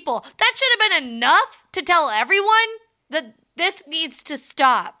people. That should have been enough to tell everyone that this needs to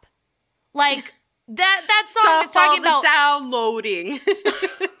stop. Like, that song is talking about downloading.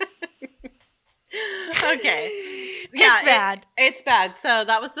 Okay. Yeah, it's bad. It's bad. So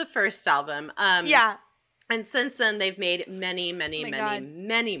that was the first album. Yeah. And since then, they've made many, many, God.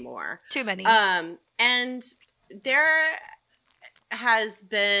 many more. Too many. And there has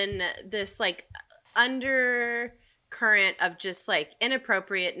been this like undercurrent of just like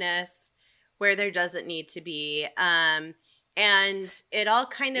inappropriateness where there doesn't need to be. And it all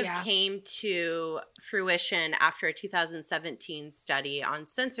kind of came to fruition after a 2017 study on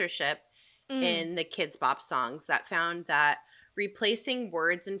censorship in the Kidz Bop songs that found that replacing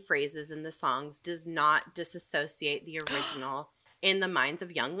words and phrases in the songs does not disassociate the original in the minds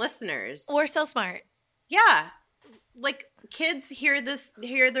of young listeners. We're so smart. Yeah. Like kids hear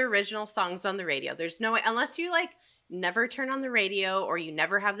the original songs on the radio. There's no way, unless you like never turn on the radio or you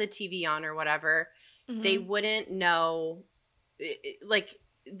never have the TV on or whatever, they wouldn't know, like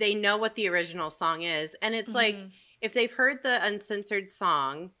they know what the original song is. And it's like, if they've heard the uncensored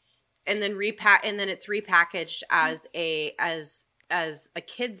song and then it's repackaged as a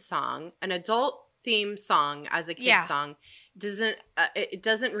kid's song, an adult theme song as a kid's song, it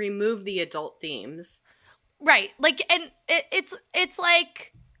doesn't remove the adult themes. Right. Like, and it's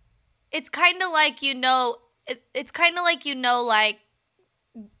like, it's kind of like, like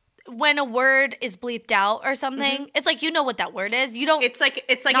when a word is bleeped out or something, it's like, what that word is. You don't. It's like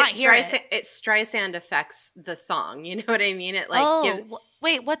it Streisand affects the song. You know what I mean? It like.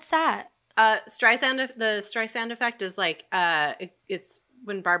 Wait, what's that? The Streisand effect is like, it's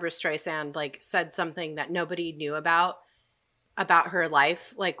when Barbara Streisand like said something that nobody knew about her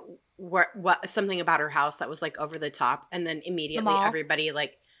life, like what something about her house that was like over the top, and then immediately everybody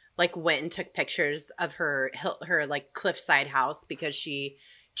like went and took pictures of her like cliffside house because she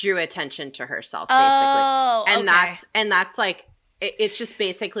drew attention to herself, basically. And that's like it's just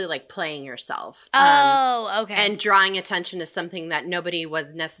basically like playing yourself. Okay. And drawing attention to something that nobody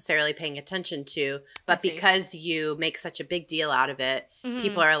was necessarily paying attention to, but because you make such a big deal out of it,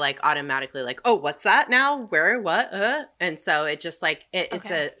 people are like automatically like, oh, what's that now? Where? What? And so it just like it's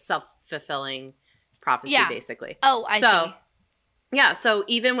a self-fulfilling prophecy, basically. Oh, I see. Yeah. So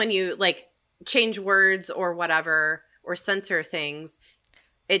even when you like change words or whatever or censor things,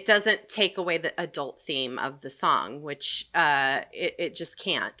 it doesn't take away the adult theme of the song, which it just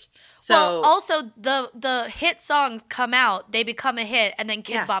can't. So also the hit songs come out, they become a hit, and then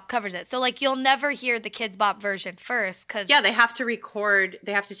Kidz Bop covers it. So like you'll never hear the Kidz Bop version first because they have to record.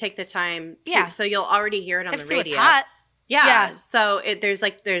 They have to take the time. So you'll already hear it on the radio. It's hot. Yeah. So there's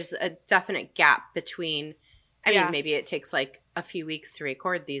a definite gap between. I mean, maybe it takes like a few weeks to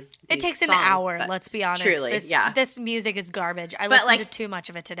record these It takes songs, an hour, let's be honest. Truly, This music is garbage. I listened to too much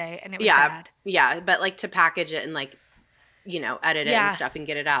of it today, and it was bad. Yeah, but like to package it and like, edit it and stuff and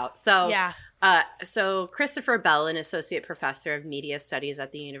get it out. So, so Christopher Bell, an associate professor of media studies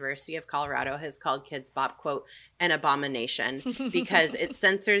at the University of Colorado, has called Kidz Bop, quote, an abomination because it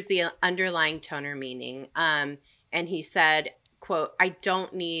censors the underlying tone or meaning. And he said, quote, I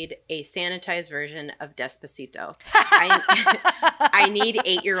don't need a sanitized version of Despacito. I need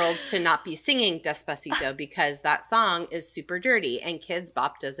 8-year-olds to not be singing Despacito because that song is super dirty and Kidz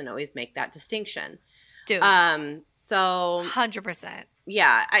Bop doesn't always make that distinction. Dude. So 100%.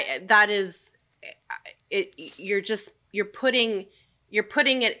 Yeah, that is it. You're putting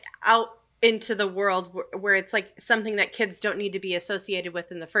it out into the world where it's like something that kids don't need to be associated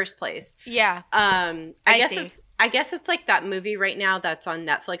with in the first place. Yeah. I guess it's like that movie right now that's on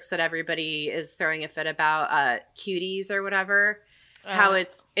Netflix that everybody is throwing a fit about, Cuties or whatever. How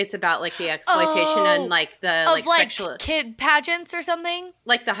it's about like the exploitation and like the like sexual kid pageants or something.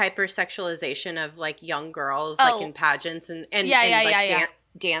 Like the hypersexualization of like young girls like in pageants and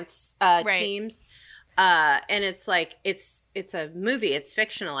dance teams. And it's like it's a movie, it's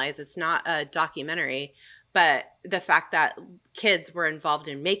fictionalized, it's not a documentary, but the fact that kids were involved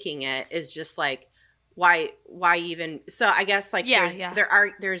in making it is just like why even, so I guess like Yeah.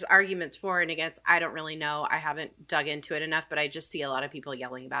 there's arguments for and against. I don't really know. I haven't dug into it enough, but I just see a lot of people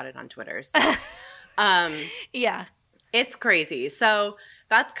yelling about it on Twitter. So Yeah. it's crazy. So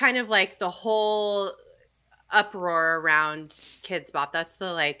that's kind of like the whole uproar around Kids Bop. That's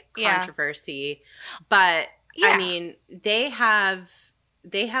the like Yeah. controversy. But Yeah. I mean, they have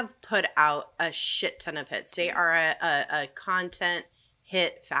put out a shit ton of hits. They are a content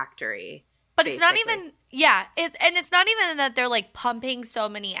hit factory. But it's not basically. even, it's not even that they're like pumping so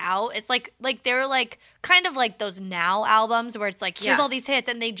many out. It's like they're like kind of like those Now albums where it's like, here's Yeah. all these hits,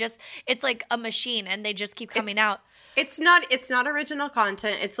 and it's like a machine and they just keep coming out. It's not original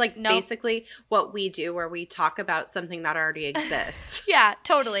content. It's like Nope. basically what we do, where we talk about something that already exists. Yeah,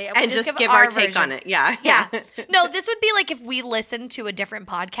 totally. And we just give our take version. on it. Yeah. Yeah. No, this would be like if we listened to a different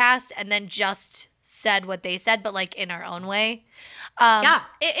podcast and then just said what they said, but like in our own way. Yeah.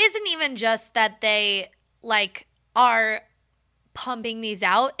 It isn't even just that they like are pumping these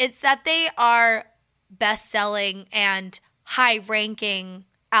out. It's that they are best-selling and high-ranking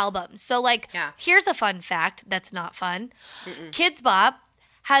albums. So like, Yeah. here's a fun fact that's not fun. Kids Bop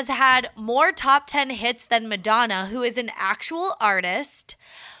has had more top 10 hits than Madonna, who is an actual artist.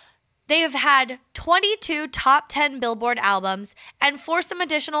 They have had 22 top 10 Billboard albums, and for some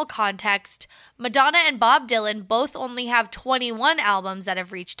additional context, Madonna and Bob Dylan both only have 21 albums that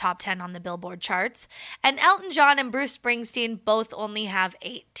have reached top 10 on the Billboard charts, and Elton John and Bruce Springsteen both only have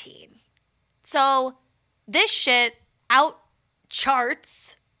 18. So this shit out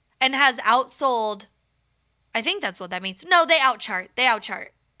charts and has outsold, I think that's what that means. No, they outchart.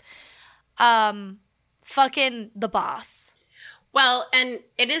 Fucking The Boss. Well, and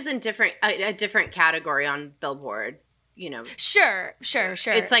it is in a different category on Billboard, you know. Sure.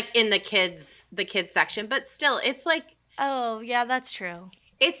 It's like in the kids section, but still, it's like, Oh, yeah, that's true.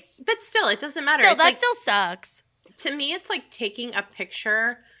 but still, it doesn't matter. Still, It's that like, still sucks. to me, it's like taking a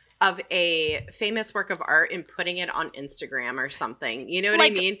picture of a famous work of art and putting it on Instagram or something. You know what I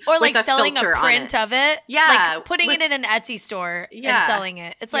mean? Or like With selling a filter on print of it. Yeah, Like putting with- it in an Etsy store Yeah. and selling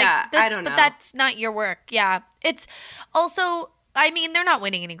it. It's like, Yeah, I don't know. but that's not your work. Yeah. It's also, I mean, they're not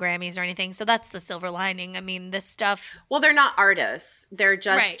winning any Grammys or anything, so that's the silver lining. I mean, this stuff. Well, they're not artists. They're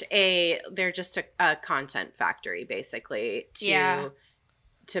just Right. they're just a content factory, basically, Yeah.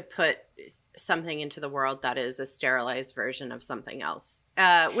 to put something into the world that is a sterilized version of something else,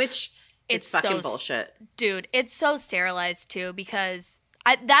 which is It's fucking so bullshit. Dude, it's so sterilized too, because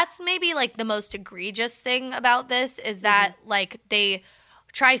that's maybe like the most egregious thing about this is that like they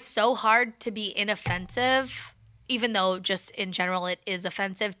try so hard to be inoffensive, even though just in general it is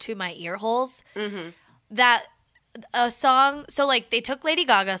offensive to my ear holes. That a song, so like they took Lady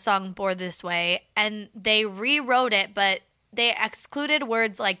Gaga's song Born This Way and they rewrote it, but they excluded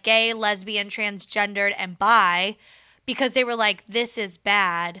words like gay, lesbian, transgendered, and bi because they were like, this is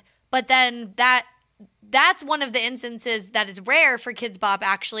bad. But then that's one of the instances that is rare for Kids Bop,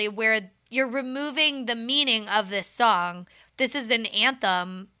 actually, where you're removing the meaning of this song. This is an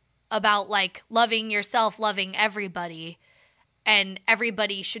anthem about like loving yourself, loving everybody, and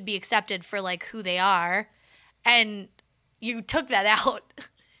everybody should be accepted for like who they are. And you took that out.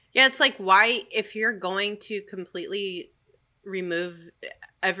 Yeah, it's like, why, if you're going to completely remove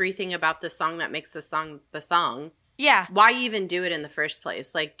everything about the song that makes the song, Yeah. why even do it in the first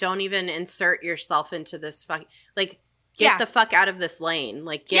place? Like, don't even insert yourself into this like, get the fuck out of this lane.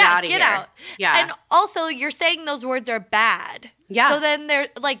 Like, get out of here. Out. Yeah. And also, you're saying those words are bad. Yeah. So then they're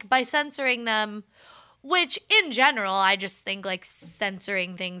like, by censoring them, which in general, I just think like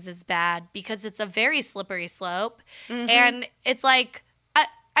censoring things is bad because it's a very slippery slope. And it's like,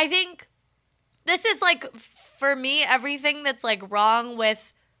 I think this is like, for me, everything that's like wrong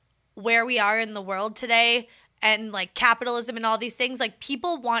with where we are in the world today and like capitalism and all these things, like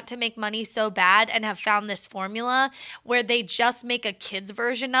people want to make money so bad and have found this formula where they just make a kid's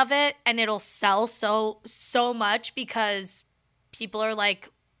version of it and it'll sell so much because people are like,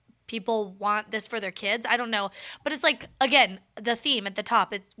 people want this for their kids. I don't know. But it's like, again, the theme at the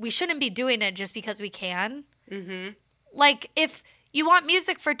top, it's we shouldn't be doing it just because we can. Like if you want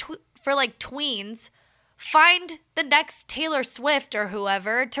music for like tweens, find the next Taylor Swift or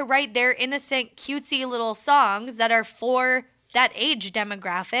whoever to write their innocent, cutesy little songs that are for that age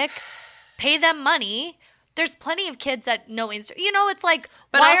demographic. Pay them money. There's plenty of kids that know Insta. You know, it's like,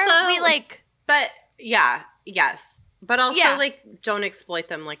 But why also- aren't we like... But yeah, yes. But also, Yeah. like, don't exploit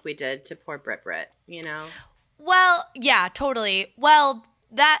them like we did to poor Brit, you know? Well, yeah, totally. Well,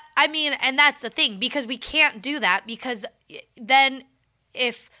 that, I mean, and that's the thing, because we can't do that, because then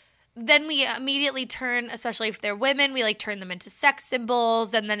if then we immediately turn, especially if they're women, we like turn them into sex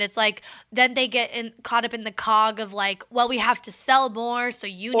symbols. And then it's like, then they get caught up in the cog of like, well, we have to sell more, so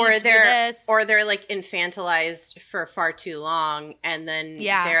you need to do this. Or they're like infantilized for far too long. And then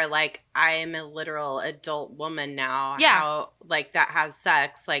they're like, I am a literal adult woman now. Yeah. How, like, that has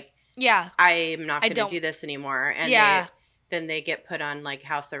sex. Like, I am not going to do this anymore. And then they get put on like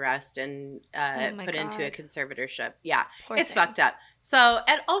house arrest and put into a conservatorship. Yeah. Poor thing. Fucked up. So,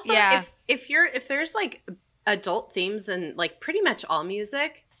 and also if there's like adult themes in like pretty much all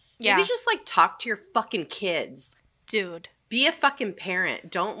music, maybe just like talk to your fucking kids. Dude. Be a fucking parent.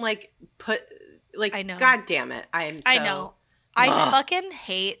 Don't like put like, I know. God damn it. I know. I fucking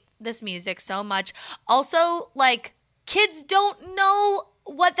hate this music so much. Also, like, kids don't know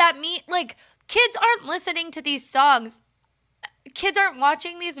what that means. Like, kids aren't listening to these songs. Kids aren't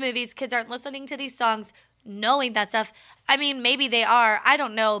watching these movies. Kids aren't listening to these songs knowing that stuff. I mean, maybe they are. I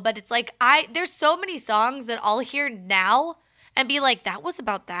don't know. But it's like, there's so many songs that I'll hear now and be like, that was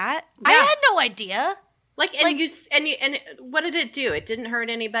about that? Yeah. I had no idea. Like, and what did it do? It didn't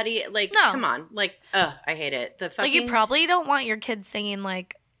hurt anybody. Like, no. Come on. Like, I hate it. The fucking, like, you probably don't want your kids singing,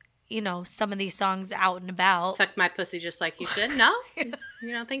 like, you know, some of these songs out and about. Suck my pussy just like you should. No?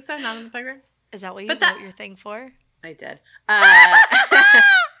 You don't think so? Not on the playground? Is that what you wrote your thing for? I did.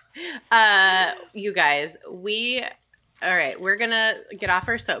 You guys, all right, we're going to get off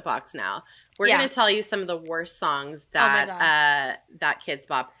our soapbox now. We're going to tell you some of the worst songs that that Kids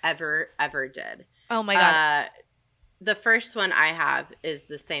Bop ever did. Oh my God. The first one I have is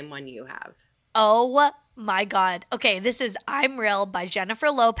the same one you have. Oh my God. Okay, this is I'm Real by Jennifer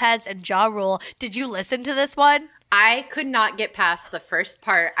Lopez and Ja Rule. Did you listen to this one? I could not get past the first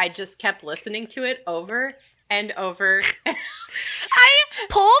part. I just kept listening to it over and over. I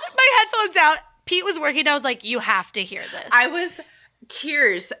pulled my headphones out. Pete was working. I was like, you have to hear this. I was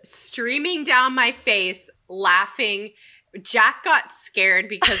tears streaming down my face, laughing. Jack got scared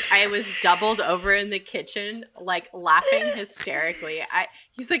because I was doubled over in the kitchen, like laughing hysterically.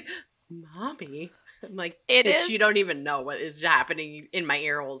 He's like, Mommy. I'm like, you don't even know what is happening in my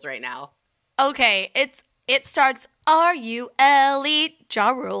ear holes right now. Okay, it starts R-U-L-E, Ja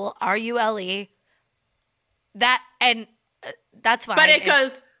Rule, R-U-L-E. That's fine. But it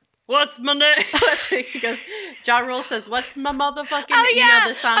goes, what's my name? He goes, Ja Rule says, what's my motherfucking name? You know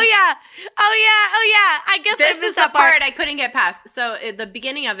the song? Oh, yeah. I guess this is the part I couldn't get past. So the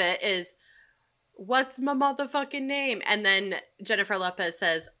beginning of it is, what's my motherfucking name? And then Jennifer Lopez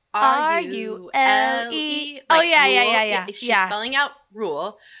says, R-U-L-E. Like, oh, yeah. She's spelling out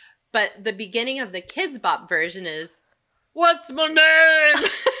rule. But the beginning of the Kids Bop version is, what's my name?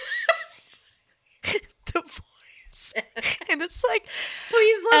 The voice. And it's like,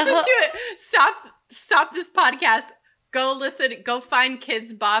 please listen to it. Stop this podcast. Go find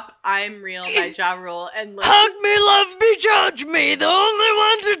Kids Bop, I'm Real by Ja Rule and listen. Hug me, love me, judge me. The only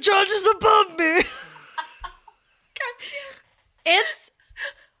one to judge is above me.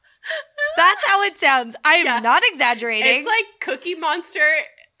 That's how it sounds. I'm not exaggerating. It's like Cookie Monster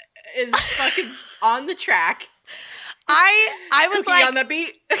is fucking on the track. I was Cookie like on the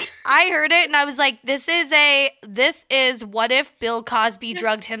beat. I heard it and I was like, this is what if Bill Cosby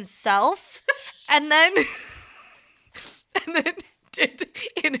drugged himself and then did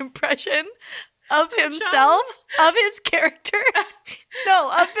an impression of himself, of his character.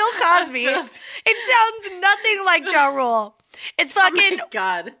 No, of Bill Cosby. It sounds nothing like Ja Rule. It's fucking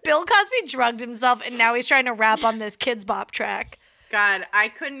God. Bill Cosby drugged himself and now he's trying to rap on this Kids Bop track. God, I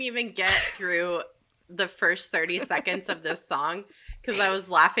couldn't even get through the first 30 seconds of this song because I was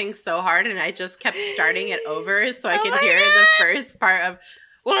laughing so hard and I just kept starting it over so I could hear the first part of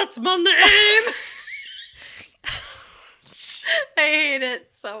what's my name? I hate it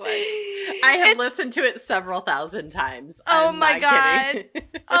so much. I have listened to it seveul thousand times. Oh my God.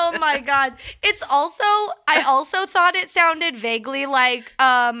 Oh my God. It's also, I also thought it sounded vaguely like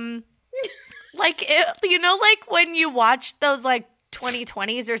like when you watch those like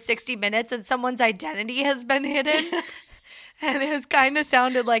 2020s or 60 Minutes and someone's identity has been hidden. And it kind of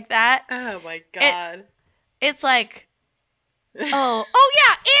sounded like that. Oh my God. It's like, oh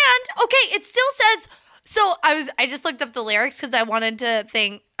yeah. And okay, it still says, so I just looked up the lyrics because I wanted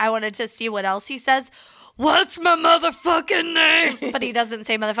to see what else he says. What's my motherfucking name? But he doesn't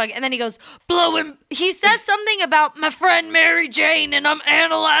say motherfucking. And then he goes, blowing. He says something about my friend Mary Jane and I'm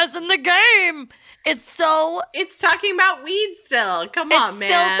analyzing the game. It's talking about weed still. Come on, man.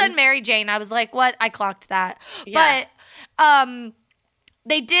 It still said Mary Jane. I was like, what? I clocked that. Yeah. But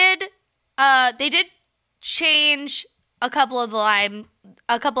they did change a couple of the lines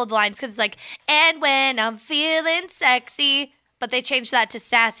because it's like, and when I'm feeling sexy, but they changed that to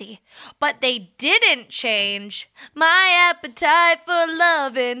sassy. But they didn't change my appetite for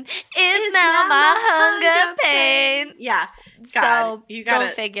loving is now my hunger pain. Yeah. God, so you gotta,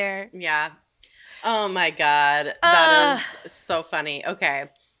 go figure. Yeah. Oh my God. That is so funny. Okay.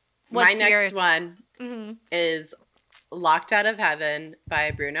 My next yours? one is Locked Out of Heaven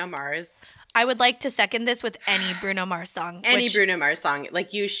by Bruno Mars. I would like to second this with any Bruno Mars song. Any Bruno Mars song.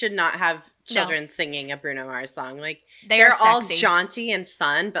 Like, you should not have children singing a Bruno Mars song. Like, they're all jaunty and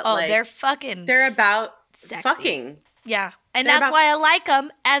fun, but they're about sexy. Fucking. Yeah. And that's why I like them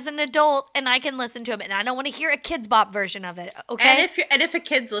as an adult, and I can listen to them, and I don't want to hear a Kids Bop version of it, okay? And if a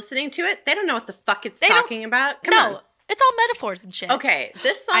kid's listening to it, they don't know what the fuck it's talking about. Come on. It's all metaphors and shit. Okay,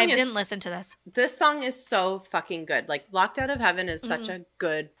 this song I didn't listen to this. This song is so fucking good. Like, Locked Out of Heaven is such a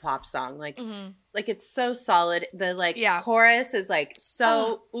good pop song. Like, like it's so solid. The chorus is like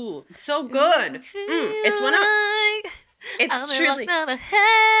so so good. It's one of it's truly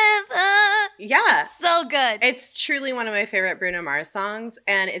so good. It's truly one of my favorite Bruno Mars songs,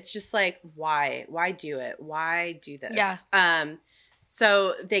 and it's just like, why do it? Why do this? Yeah.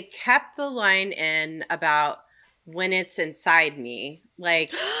 So they kept the line in about when it's inside me,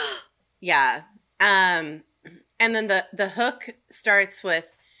 like, yeah. And then the hook starts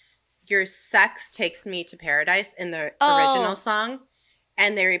with your sex takes me to paradise in the original song.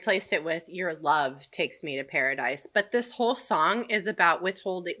 And they replaced it with your love takes me to paradise. But this whole song is about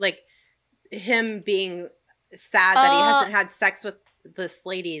withholding, like him being sad that he hasn't had sex with this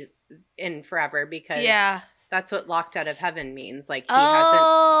lady in forever because that's what Locked Out of Heaven means. Like, he hasn't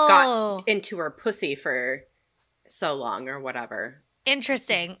got into her pussy for so long or whatever.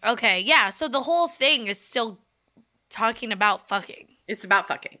 Interesting. Okay. Yeah. So the whole thing is still talking about fucking. It's about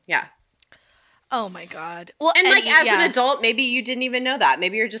fucking. Yeah. Oh my God. Well, and like as an adult, maybe you didn't even know that.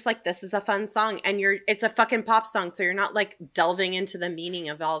 Maybe you're just like, this is a fun song, and it's a fucking pop song, so you're not like delving into the meaning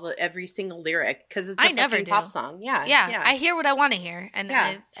of every single lyric because it's a fucking pop song. Yeah. I hear what I want to hear, and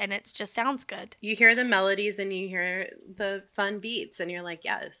it just sounds good. You hear the melodies and you hear the fun beats, and you're like,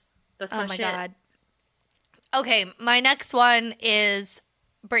 yes, that's my shit. Oh my God. Okay, my next one is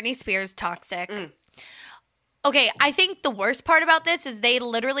Britney Spears' Toxic. Okay, I think the worst part about this is they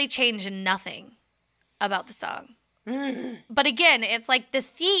literally changed nothing about the song. But again, it's like the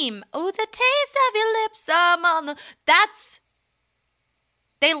theme. Oh, the taste of your lips, I'm on the...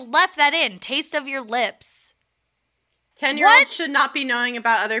 They left that in. Taste of your lips. 10-year-olds should not be knowing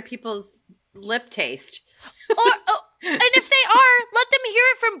about other people's lip taste. And if they are, let them hear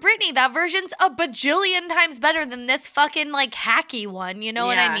it from Britney. That version's a bajillion times better than this fucking, like, hacky one. You know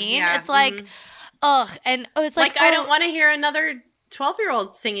what I mean? Yeah. It's like, and it's like... I don't want to hear another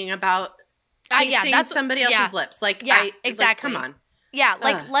 12-year-old singing about tasting somebody else's lips. Like, exactly. Like, come on. Yeah,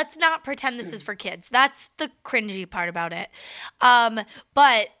 like, let's not pretend this is for kids. That's the cringy part about it.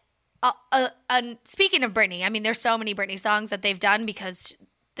 But speaking of Britney, I mean, there's so many Britney songs that they've done because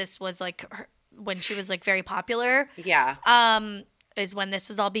this was, like, when she was, like, very popular. Yeah. Is when this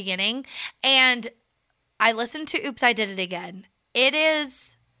was all beginning. And I listened to Oops, I Did It Again. It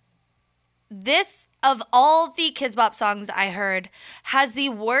is... This, of all the Kids Bop songs I heard, has the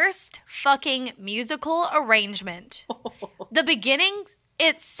worst fucking musical arrangement. The beginning,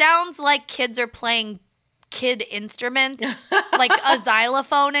 it sounds like kids are playing kid instruments, like a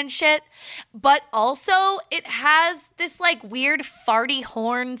xylophone and shit. But also, it has this, like, weird farty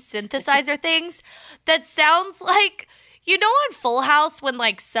horn synthesizer things that sounds like... You know on Full House when,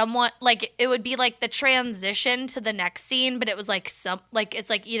 like, someone, like, it would be, like, the transition to the next scene, but it was, like, it's,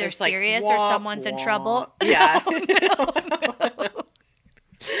 like, either it's serious or someone's in trouble? Yeah. No.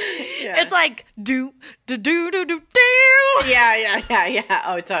 Yeah. It's like, do. Yeah.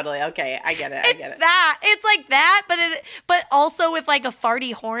 Oh, totally. Okay, I get it. It's like that, but also with, like, a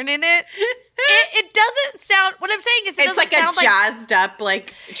farty horn in it. It doesn't sound. What I'm saying is, it's like a jazzed up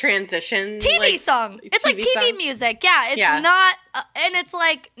like transition TV like, song. It's like TV song. Music. Yeah, it's not. And it's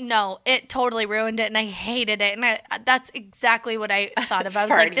like no, it totally ruined it, and I hated it. And that's exactly what I thought of. I was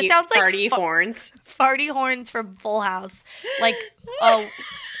like, this sounds like farty horns. Farty horns from Full House. Like, oh,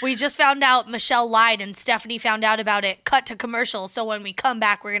 we just found out Michelle lied, and Stephanie found out about it. Cut to commercial. So when we come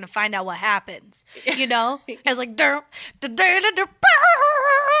back, we're gonna find out what happens. You know, it's like.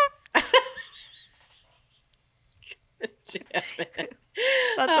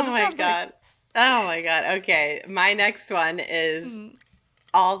 Oh my god. Oh my god. Okay. My next one is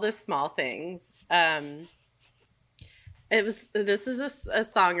All the Small Things. This is a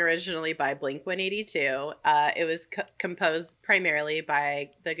song originally by Blink-182. It was composed primarily by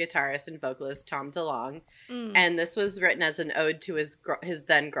the guitarist and vocalist Tom DeLonge. And this was written as an ode to his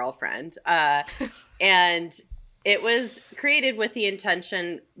then girlfriend. And it was created with the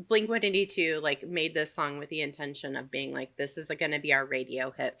intention, Blink-182 like made this song with the intention of being like, this is going to be our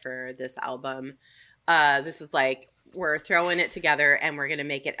radio hit for this album. This is like, we're throwing it together and we're going to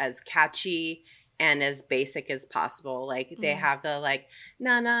make it as catchy and as basic as possible. Like they have the like,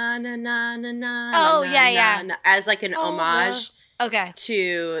 na na na na na na. Oh, na, yeah, na, yeah. na, as like an homage. Okay.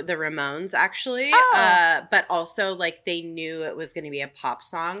 To the Ramones, actually. But also, like, they knew it was going to be a pop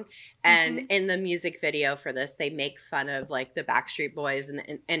song. And in the music video for this, they make fun of, like, the Backstreet Boys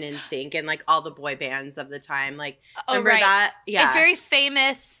and NSYNC and, like, all the boy bands of the time. Like, remember that? Yeah. It's very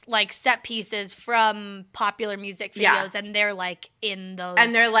famous, like, set pieces from popular music videos. And they're, like, in those.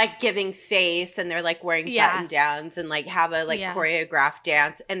 And they're, like, giving face and they're, like, wearing button downs and, like, have a, like, choreographed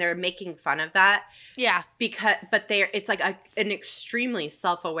dance. And they're making fun of that. Yeah. But it's, like, an extremely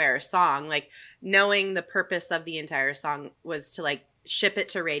self-aware song. Like, knowing the purpose of the entire song was to, like, ship it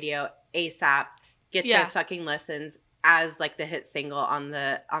to radio ASAP, get the fucking listens as like the hit single on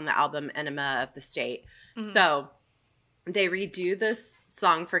the album Enema of the State. So they redo this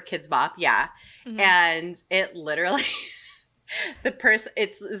song for Kidz Bop, and it literally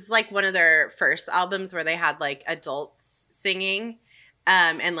it's like one of their first albums where they had like adults singing.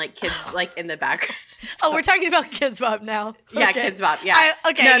 And like kids like in the background. Oh, we're talking about Kidz Bop now. Okay. Yeah, Kidz Bop. Yeah.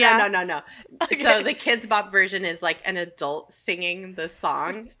 No. Okay. So the Kidz Bop version is like an adult singing the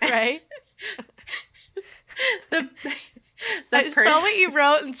song. Right. I saw what you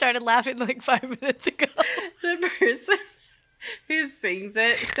wrote and started laughing like 5 minutes ago. The person who sings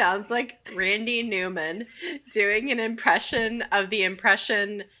it sounds like Randy Newman doing an impression of the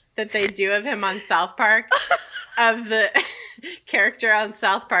impression that they do of him on South Park, of the character on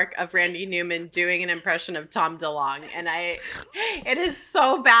South Park of Randy Newman doing an impression of Tom DeLonge. And it is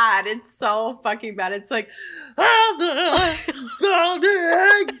so bad. It's so fucking bad. It's like, small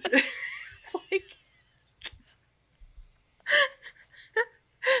eggs. It's like,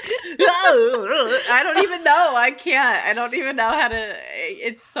 I don't even know. I can't. I don't even know how to.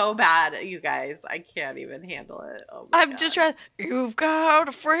 It's so bad, you guys. I can't even handle it. Oh my God. Just trying. You've got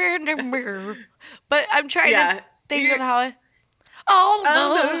a friend in me, but I'm trying to think of how it. Oh,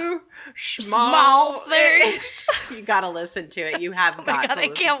 the small things. You gotta listen to it. You have got to. I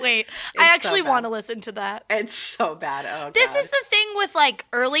can't wait. I actually want to listen to that. It's so bad. Oh God. This is the thing with like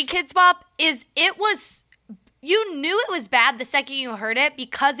early Kidz Bop is it was. You knew it was bad the second you heard it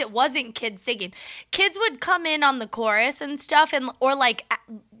because it wasn't kids singing. Kids would come in on the chorus and stuff, or like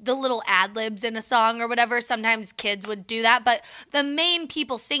the little ad libs in a song or whatever. Sometimes kids would do that, but the main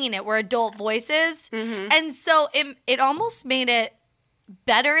people singing it were adult voices, and so it almost made it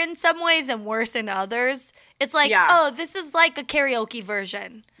better in some ways and worse in others. It's like, oh, this is like a karaoke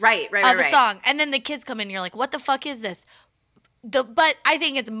version, right, of a song, and then the kids come in, and you're like, what the fuck is this? But I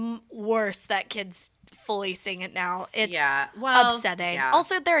think it's worse that kids fully sing it now. It's upsetting. Yeah.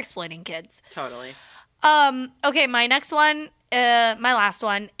 Also, they're exploiting kids. Totally. Okay, my next one, my last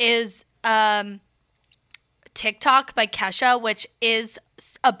one is TikTok by Kesha, which is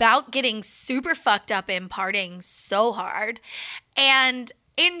about getting super fucked up and partying so hard. And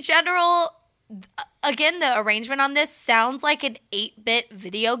in general, again, the arrangement on this sounds like an 8-bit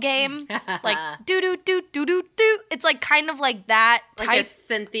video game. Like, do-do-do-do-do-do. It's like kind of like that type. Like a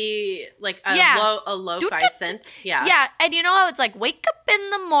synthy, like a lo-fi synth. Yeah. Yeah, and you know how it's like, wake up in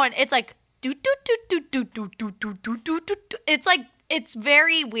the morning. It's like, do-do-do-do-do-do-do-do-do-do. It's like, it's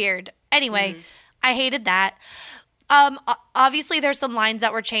very weird. Anyway, I hated that. Obviously there's some lines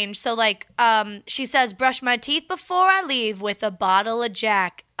that were changed. So like, she says, brush my teeth before I leave with a bottle of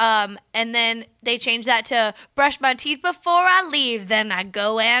Jack. And then they changed that to brush my teeth before I leave. Then I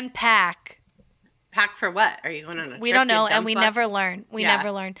go and pack. Pack for what? Are you going on a trip? We don't know, and we never learn. We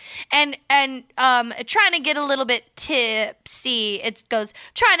never learn. And trying to get a little bit tipsy. It goes,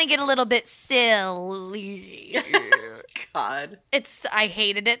 trying to get a little bit silly. God. I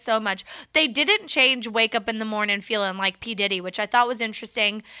hated it so much. They didn't change wake up in the morning feeling like P. Diddy, which I thought was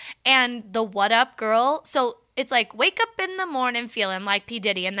interesting. And the what up girl. So it's like, wake up in the morning feeling like P.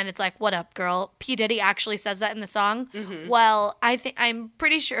 Diddy. And then it's like, what up, girl? P. Diddy actually says that in the song. Well, I'm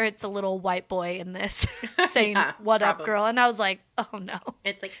pretty sure it's a little white boy in this saying, what up, girl? And I was like, oh, no.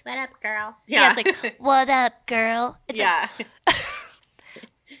 It's like, what up, girl? Yeah, it's like, what up, girl? It's like,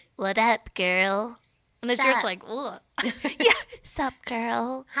 what up, girl? And it's just like, what? Yeah, sup,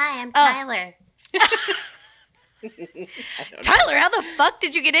 girl? Hi, I'm Tyler. Tyler, how the fuck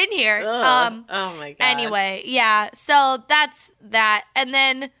did you get in here? Oh my God. Anyway, yeah. So that's that. And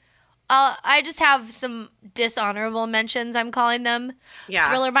then I just have some dishonorable mentions, I'm calling them. Yeah.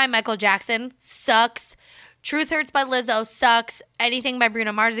 Thriller by Michael Jackson sucks. Truth Hurts by Lizzo sucks. Anything by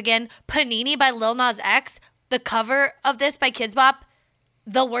Bruno Mars again. Panini by Lil Nas X the cover of this by Kidz Bop,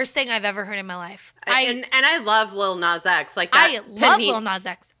 the worst thing I've ever heard in my life. And I love Lil Nas X. Like that. I love Lil Nas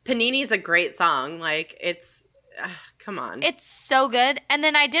X. Panini's a great song. Like it's, come on. It's so good. And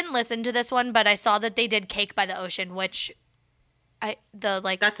then I didn't listen to this one, but I saw that they did Cake by the Ocean, which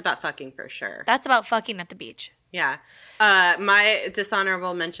that's about fucking for sure. That's about fucking at the beach. Yeah. My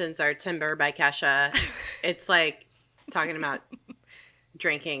dishonorable mentions are Timber by Kesha. It's like talking about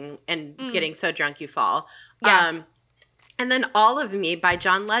drinking and getting so drunk you fall. Yeah. And then All of Me by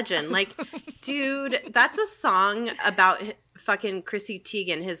John Legend. Like, dude, that's a song about fucking Chrissy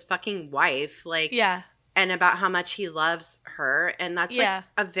Teigen, his fucking wife. Like, yeah. And about how much he loves her. And that's Yeah.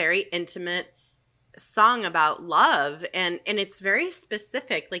 like a very intimate song about love. And it's very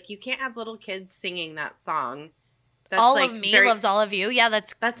specific. Like, you can't have little kids singing that song. That's All like of Me loves all of you. Yeah,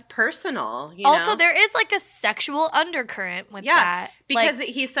 that's personal. You also know? There is like a sexual undercurrent with that. Because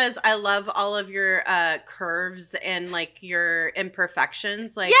he says, I love all of your curves and like your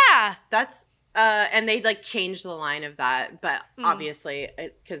imperfections. Like, yeah. That's and they like changed the line of that, but obviously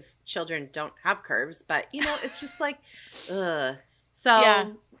because children don't have curves, but you know, it's just like, ugh. So Yeah.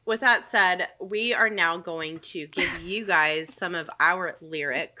 With that said, we are now going to give you guys some of our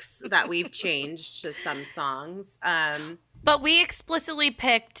lyrics that we've changed to some songs. But we explicitly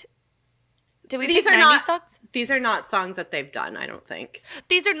picked. Did we These pick are 90 not songs? These are not songs that they've done, I don't think.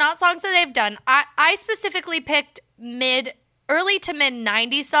 These are not songs that they've done. I specifically picked early to mid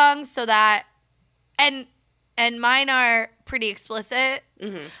 90s songs so that, and mine are pretty explicit,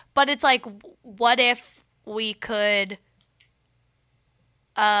 but it's like, what if we could,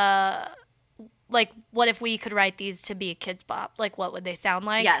 what if we could write these to be a Kidz Bop? Like, what would they sound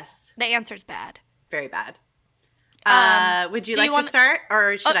like? Yes. The answer's bad. Very bad. Would you do like you wanna- to start,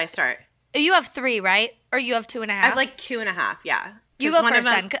 or should I start? You have 3, right? Or you have 2.5? I have like 2.5, yeah. You 'Cause go one of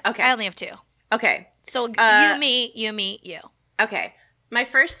first them- then. Okay. I only have 2. Okay. So you, me, you. Okay. My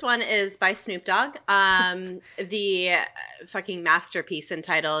first one is by Snoop Dogg. The fucking masterpiece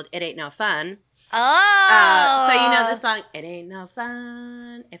entitled "It Ain't No Fun." Oh. So you know the song "It Ain't No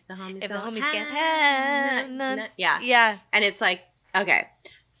Fun If the Homies Can't have none. Yeah. Yeah. And it's like, okay,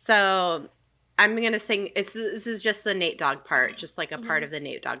 so I'm gonna sing. This is just the Nate Dogg part, just like a part of the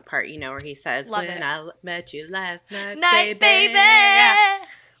Nate Dogg part, you know, where he says, Love "When it. I met you last night, Baby. Yeah.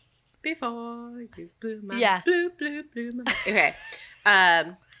 Before you blew my Yeah. blew my." Okay.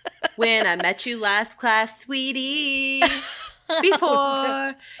 When I met you last class, sweetie.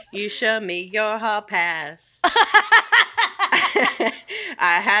 Before you showed me your hall pass.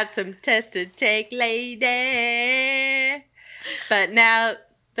 I had some tests to take, lady. But now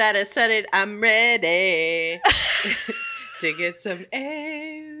that I said it, I'm ready to get some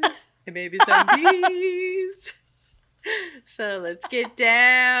A's and maybe some B's. So let's get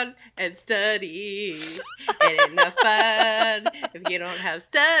down and study. It ain't no fun if you don't have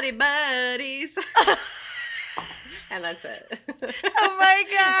study buddies. And that's it. Oh my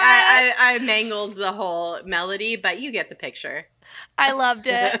God. I mangled the whole melody, but you get the picture. I loved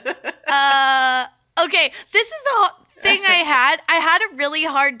it. Okay, this is the thing I had. I had a really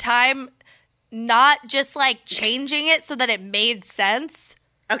hard time not just like changing it so that it made sense.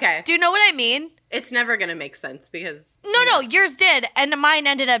 Okay. Do you know what I mean? It's never going to make sense because... No, yours did, and mine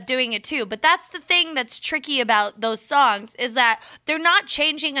ended up doing it too. But that's the thing that's tricky about those songs is that they're not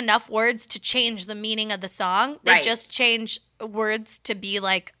changing enough words to change the meaning of the song. They Right. just change words to be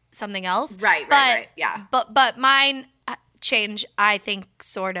like something else. Right, yeah. But mine change, I think,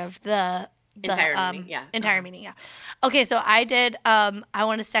 sort of the Entire meaning, yeah. Entire meaning, yeah. Okay, so I did I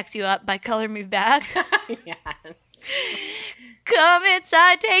Want to Sex You Up by Color Me Bad. Yes. Come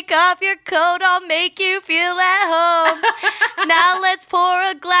inside, take off your coat, I'll make you feel at home. Now let's pour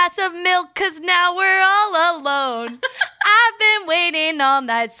a glass of milk, 'cause now we're all alone. I've been waiting all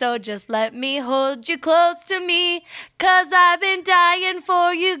night, so just let me hold you close to me, 'cause I've been dying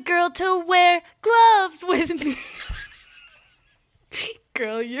for you, girl, to wear gloves with me.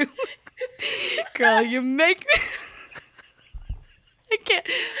 Girl, you make me... I can't.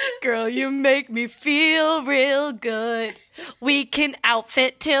 Girl, you make me feel real good. We can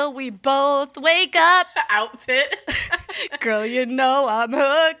outfit till we both wake up. Outfit. Girl, you know I'm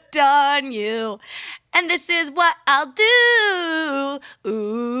hooked on you. And this is what I'll do.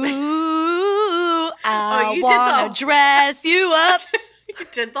 Ooh, I want to dress you up. You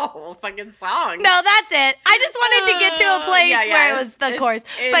did the whole fucking song. No, that's it. I just wanted to get to a place where it was the chorus.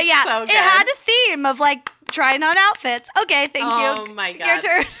 But yeah, so it had a theme of like trying on outfits. Okay, thank you. Oh my God. Your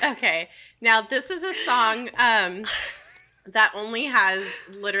turn. Okay. Now, this is a song that only has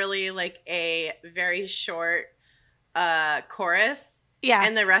literally like a very short chorus. Yeah.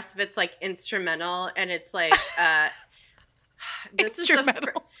 And the rest of it's like instrumental, and it's like this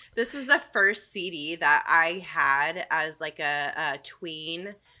Instrumental. this is the first CD that I had as like a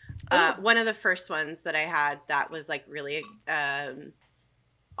tween. One of the first ones that I had that was like really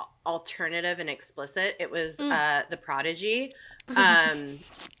alternative and explicit. It was The Prodigy. And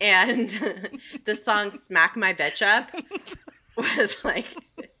the song Smack My Bitch Up was like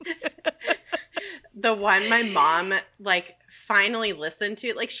the one my mom like finally listened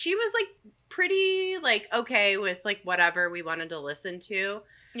to. Like she was like pretty like okay with like whatever we wanted to listen to.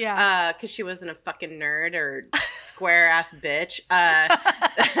 Yeah. Because she wasn't a fucking nerd or square ass bitch.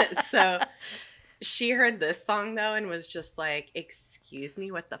 So she heard this song though and was just like, "Excuse me,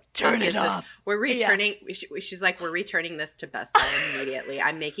 what the Turn fuck it is off. this? We're returning." Yeah. She's like, "We're returning this to Best Buy immediately.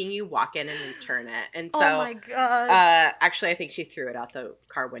 I'm making you walk in and return it." And so, oh my god. actually, I think she threw it out the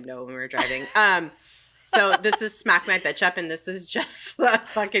car window when we were driving. So this is "Smack My Bitch Up," and this is just the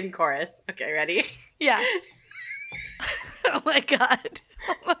fucking chorus. Okay, ready? Yeah. Oh my god.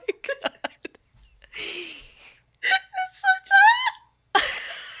 Oh my god. It's so tough.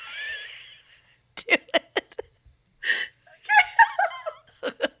 Do it. Okay.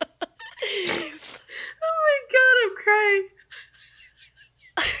 Oh my god, I'm crying.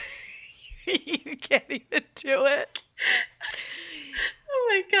 You can't even do it. Oh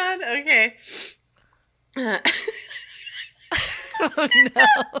my god. Okay. Oh no.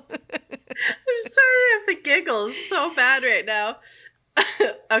 I'm sorry, I have the giggles so bad right now.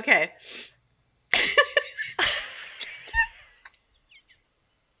 Okay.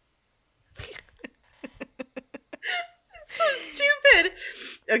 It's so stupid.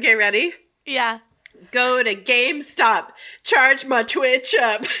 Okay, ready? Yeah. Go to GameStop. Charge my Twitch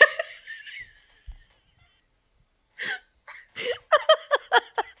up.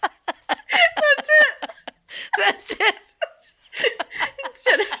 That's it. That's it.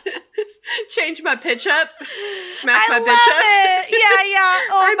 Instead of change my pitch up, smack my I bitch love up. it. Yeah, yeah.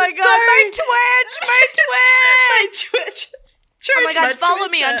 Oh I'm my god, sorry. my Twitch. My Twitch. Oh my god, Charge follow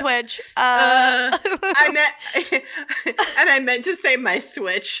Twitch me on up. Twitch. I meant to say my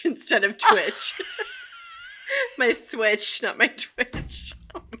Switch instead of Twitch. My Switch, not my Twitch.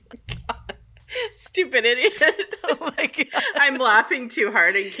 Oh my god. Stupid idiot. Oh my god. I'm laughing too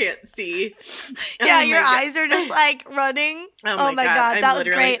hard and can't see. Yeah, Oh your my God. eyes are just like running. Oh my god, I'm that was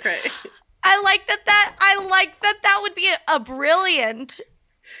literally great. crying. I like that would be a brilliant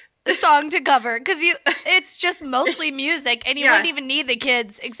song to cover because it's just mostly music and you Yeah. wouldn't even need the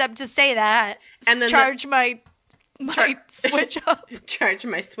kids except to say that. And then charge my Switch up. Charge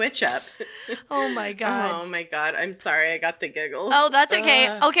my Switch up. Oh my god. Oh my god, I'm sorry, I got the giggles. Oh, that's okay.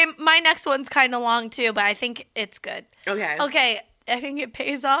 Okay, my next one's kind of long too, but I think it's good. Okay. Okay, I think it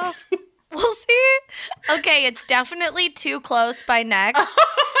pays off. We'll see. Okay, it's definitely Too Close by Next,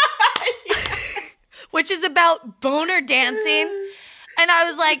 which is about boner dancing. And I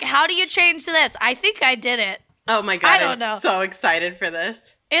was like, how do you change to this? I think I did it. Oh my god, I don't I'm know. so excited for this.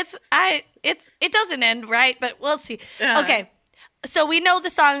 It doesn't end right, but we'll see. Yeah. Okay. So we know the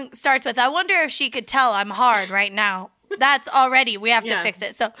song starts with, I wonder if she could tell I'm hard right now. That's already, we have to Yeah. fix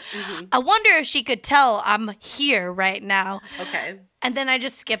it. So I wonder if she could tell I'm here right now. Okay. And then I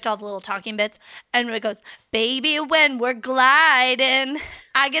just skipped all the little talking bits. And it goes, baby, when we're gliding,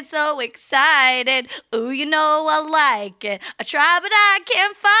 I get so excited. Ooh, you know I like it. I try, but I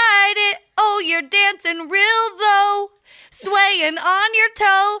can't fight it. Oh, you're dancing real though. Swaying on your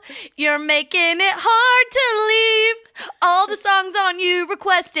toe. You're making it hard to leave. All the songs on you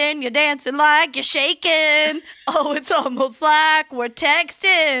requesting. You're dancing like you're shaking. Oh, it's almost like we're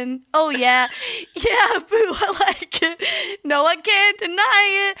texting. Oh, yeah. Yeah, boo, I like it. No, I can't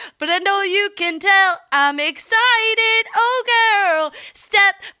deny it. But I know you can tell I'm excited. Oh, girl,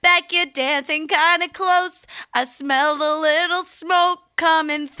 step back. You're dancing kind of close. I smell a little smoke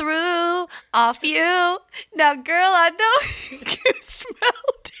coming through off you. Now, girl, I know you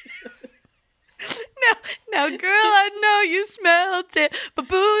smelled it. Now, girl, I know you smelled it. But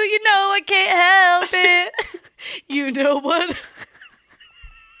boo, you know I can't help it. You know what?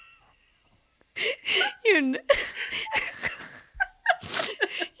 You know.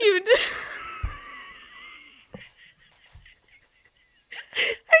 You know.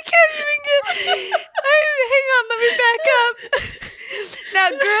 I can't even get. Hang on, let me back up. Now,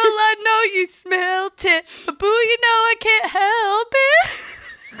 girl, I know you smelled it, but boo, you know I can't help it.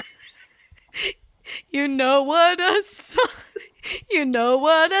 You know what a son. You know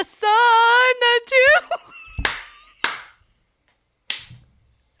what a son I do.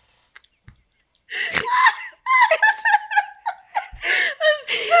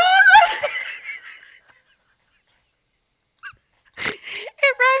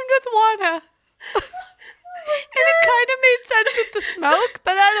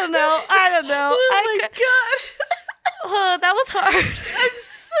 I don't know. Oh my God. Oh, that was hard.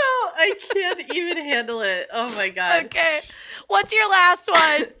 I can't even handle it. Oh my God. Okay. What's your last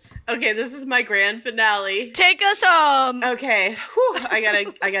one? Okay, this is my grand finale. Take us home. Okay. Whew.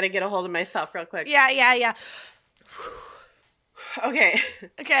 I gotta get a hold of myself real quick. Yeah. Okay.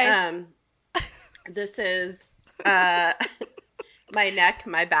 Okay. This is my neck,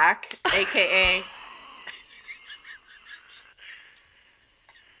 my back, aka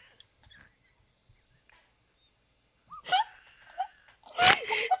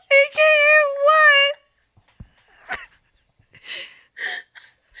what?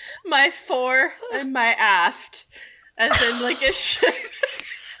 my fore and my aft, as in like a ship.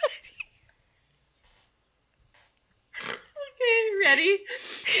 Okay, ready?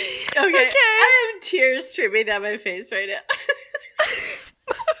 Okay. I have tears streaming down my face right now.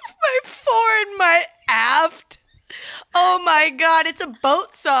 My fore and my aft. Oh my God, it's a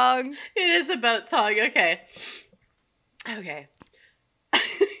boat song. It is a boat song. Okay.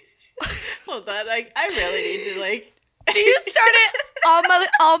 Hold on. I really need to like. Do you start at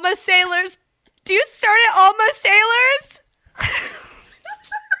Alma Sailors? Do you start at Alma Sailors?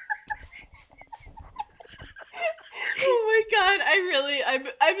 Oh my God!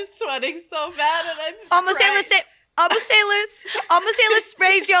 I'm sweating so bad, and I'm Alma Sailors,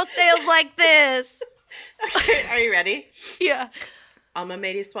 raise your sails like this. Okay, are you ready? Yeah. Alma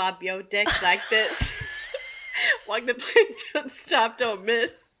matey swab yo dick like this. Walk the plank, don't stop, don't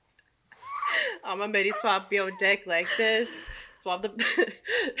miss. Alma matey swab yo dick like this. Swab the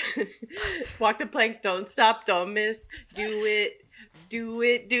walk the plank, don't stop, don't miss. Do it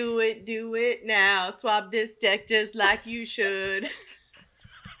now. Swab this deck just like you should.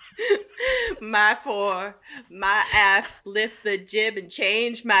 My fore, my aft, lift the jib and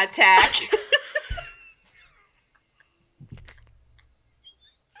change my tack.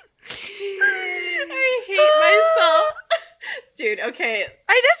 I hate myself. Dude, okay.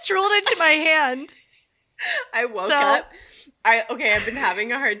 I just drooled into my hand. I woke up. I've been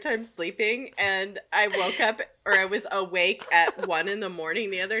having a hard time sleeping, and I woke up, or I was awake at 1 a.m.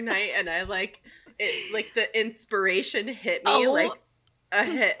 the other night, and I the inspiration hit me like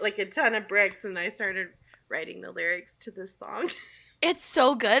a ton of bricks, and I started writing the lyrics to this song. It's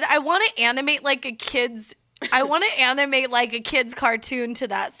so good. I want to animate like a kid's cartoon to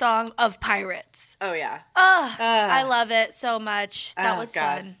that song of pirates. Oh yeah. I love it so much. That was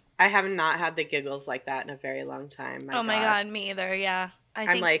fun. I have not had the giggles like that in a very long time. My God, me either. Yeah. I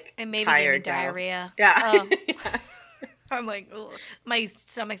think like it maybe tired gave me diarrhea. Yeah. Oh. Yeah. I'm like, ugh. My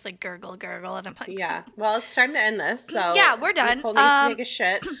stomach's like gurgle, and I'm like, yeah. Well, it's time to end this. So yeah, we're done. Nicole needs to take a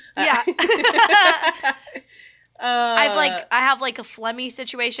shit. Yeah. I have like a phlegmy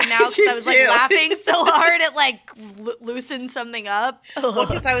situation now because I was like laughing so hard it like loosened something up. Well,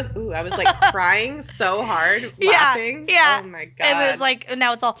 because I was like crying so hard laughing. Yeah. Oh my God. And it was like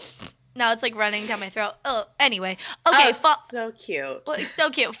now it's like running down my throat. Oh, anyway. Okay. So cute. Well, it's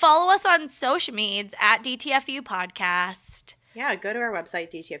so cute. Follow us on social medias at DTFU Podcast. Yeah, go to our website,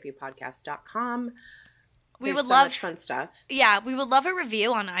 dtfupodcast.com. We would so love much fun stuff. Yeah, we would love a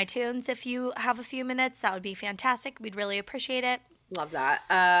review on iTunes if you have a few minutes. That would be fantastic. We'd really appreciate it. Love that.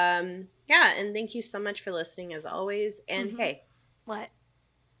 Yeah, and thank you so much for listening as always. And hey, what?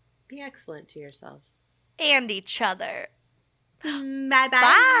 Be excellent to yourselves and each other. Bye.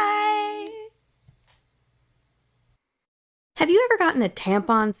 Bye. Have you ever gotten a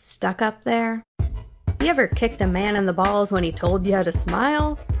tampon stuck up there? You ever kicked a man in the balls when he told you how to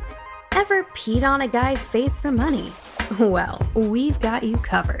smile? Ever peed on a guy's face for money? Well, we've got you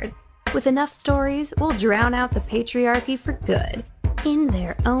covered. With enough stories, we'll drown out the patriarchy for good, in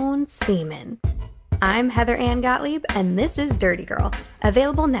their own semen. I'm Heather Ann Gottlieb, and this is Dirty Girl,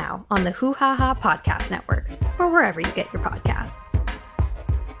 available now on the Hoo Ha Ha Podcast Network, or wherever you get your podcasts.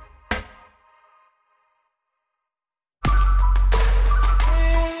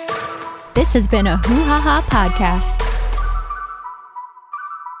 This has been a Hoo Ha Ha Podcast.